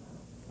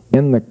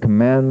in the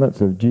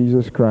commandments of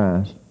Jesus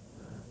Christ.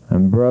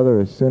 And brother,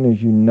 as soon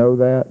as you know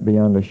that,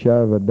 beyond a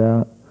shadow of a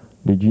doubt,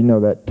 did you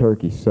know that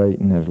turkey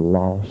Satan has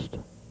lost?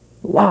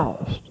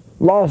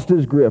 Lost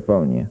his grip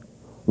on you.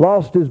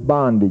 Lost his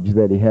bondage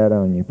that he had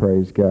on you.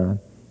 Praise God.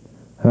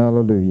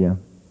 Hallelujah.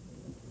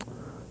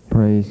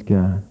 Praise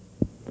God.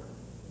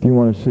 If you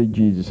want to see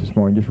Jesus this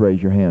morning, just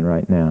raise your hand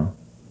right now.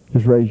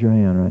 Just raise your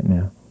hand right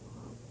now.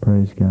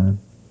 Praise God.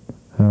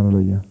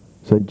 Hallelujah.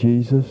 Say,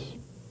 Jesus.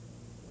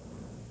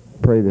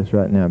 Pray this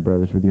right now,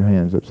 brothers, with your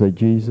hands up. Say,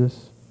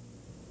 Jesus.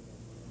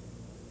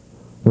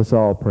 Let's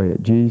all pray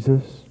it.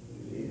 Jesus,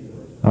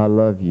 I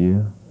love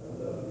you,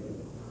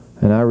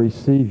 and I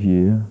receive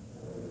you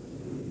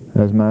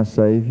as my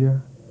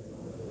Savior.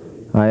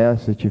 I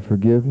ask that you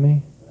forgive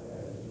me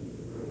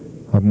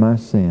of my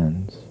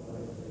sins.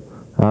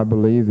 I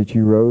believe that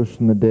you rose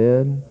from the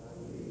dead.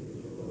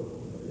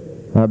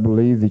 I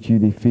believe that you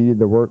defeated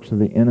the works of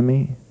the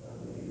enemy.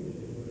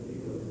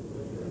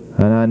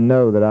 And I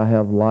know that I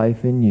have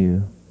life in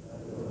you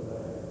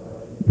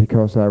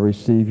because I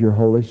receive your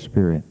Holy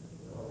Spirit.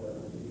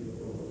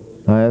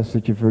 I ask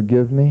that you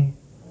forgive me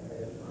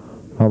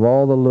of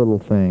all the little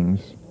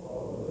things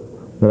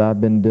that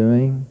I've been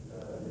doing,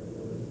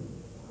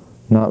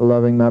 not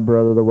loving my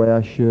brother the way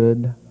I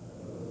should.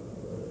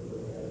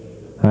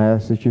 I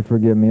ask that you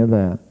forgive me of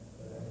that.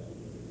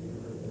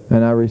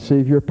 And I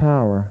receive your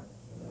power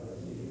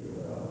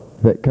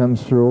that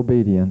comes through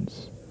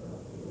obedience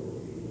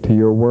to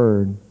your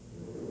word.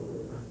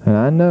 And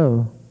I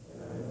know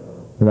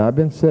that I've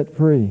been set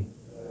free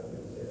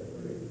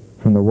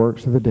from the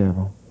works of the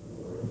devil.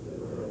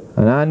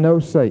 And I know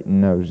Satan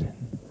knows it.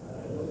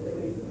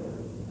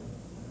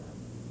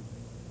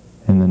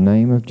 In the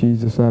name of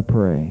Jesus I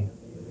pray.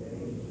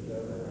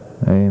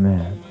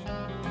 Amen.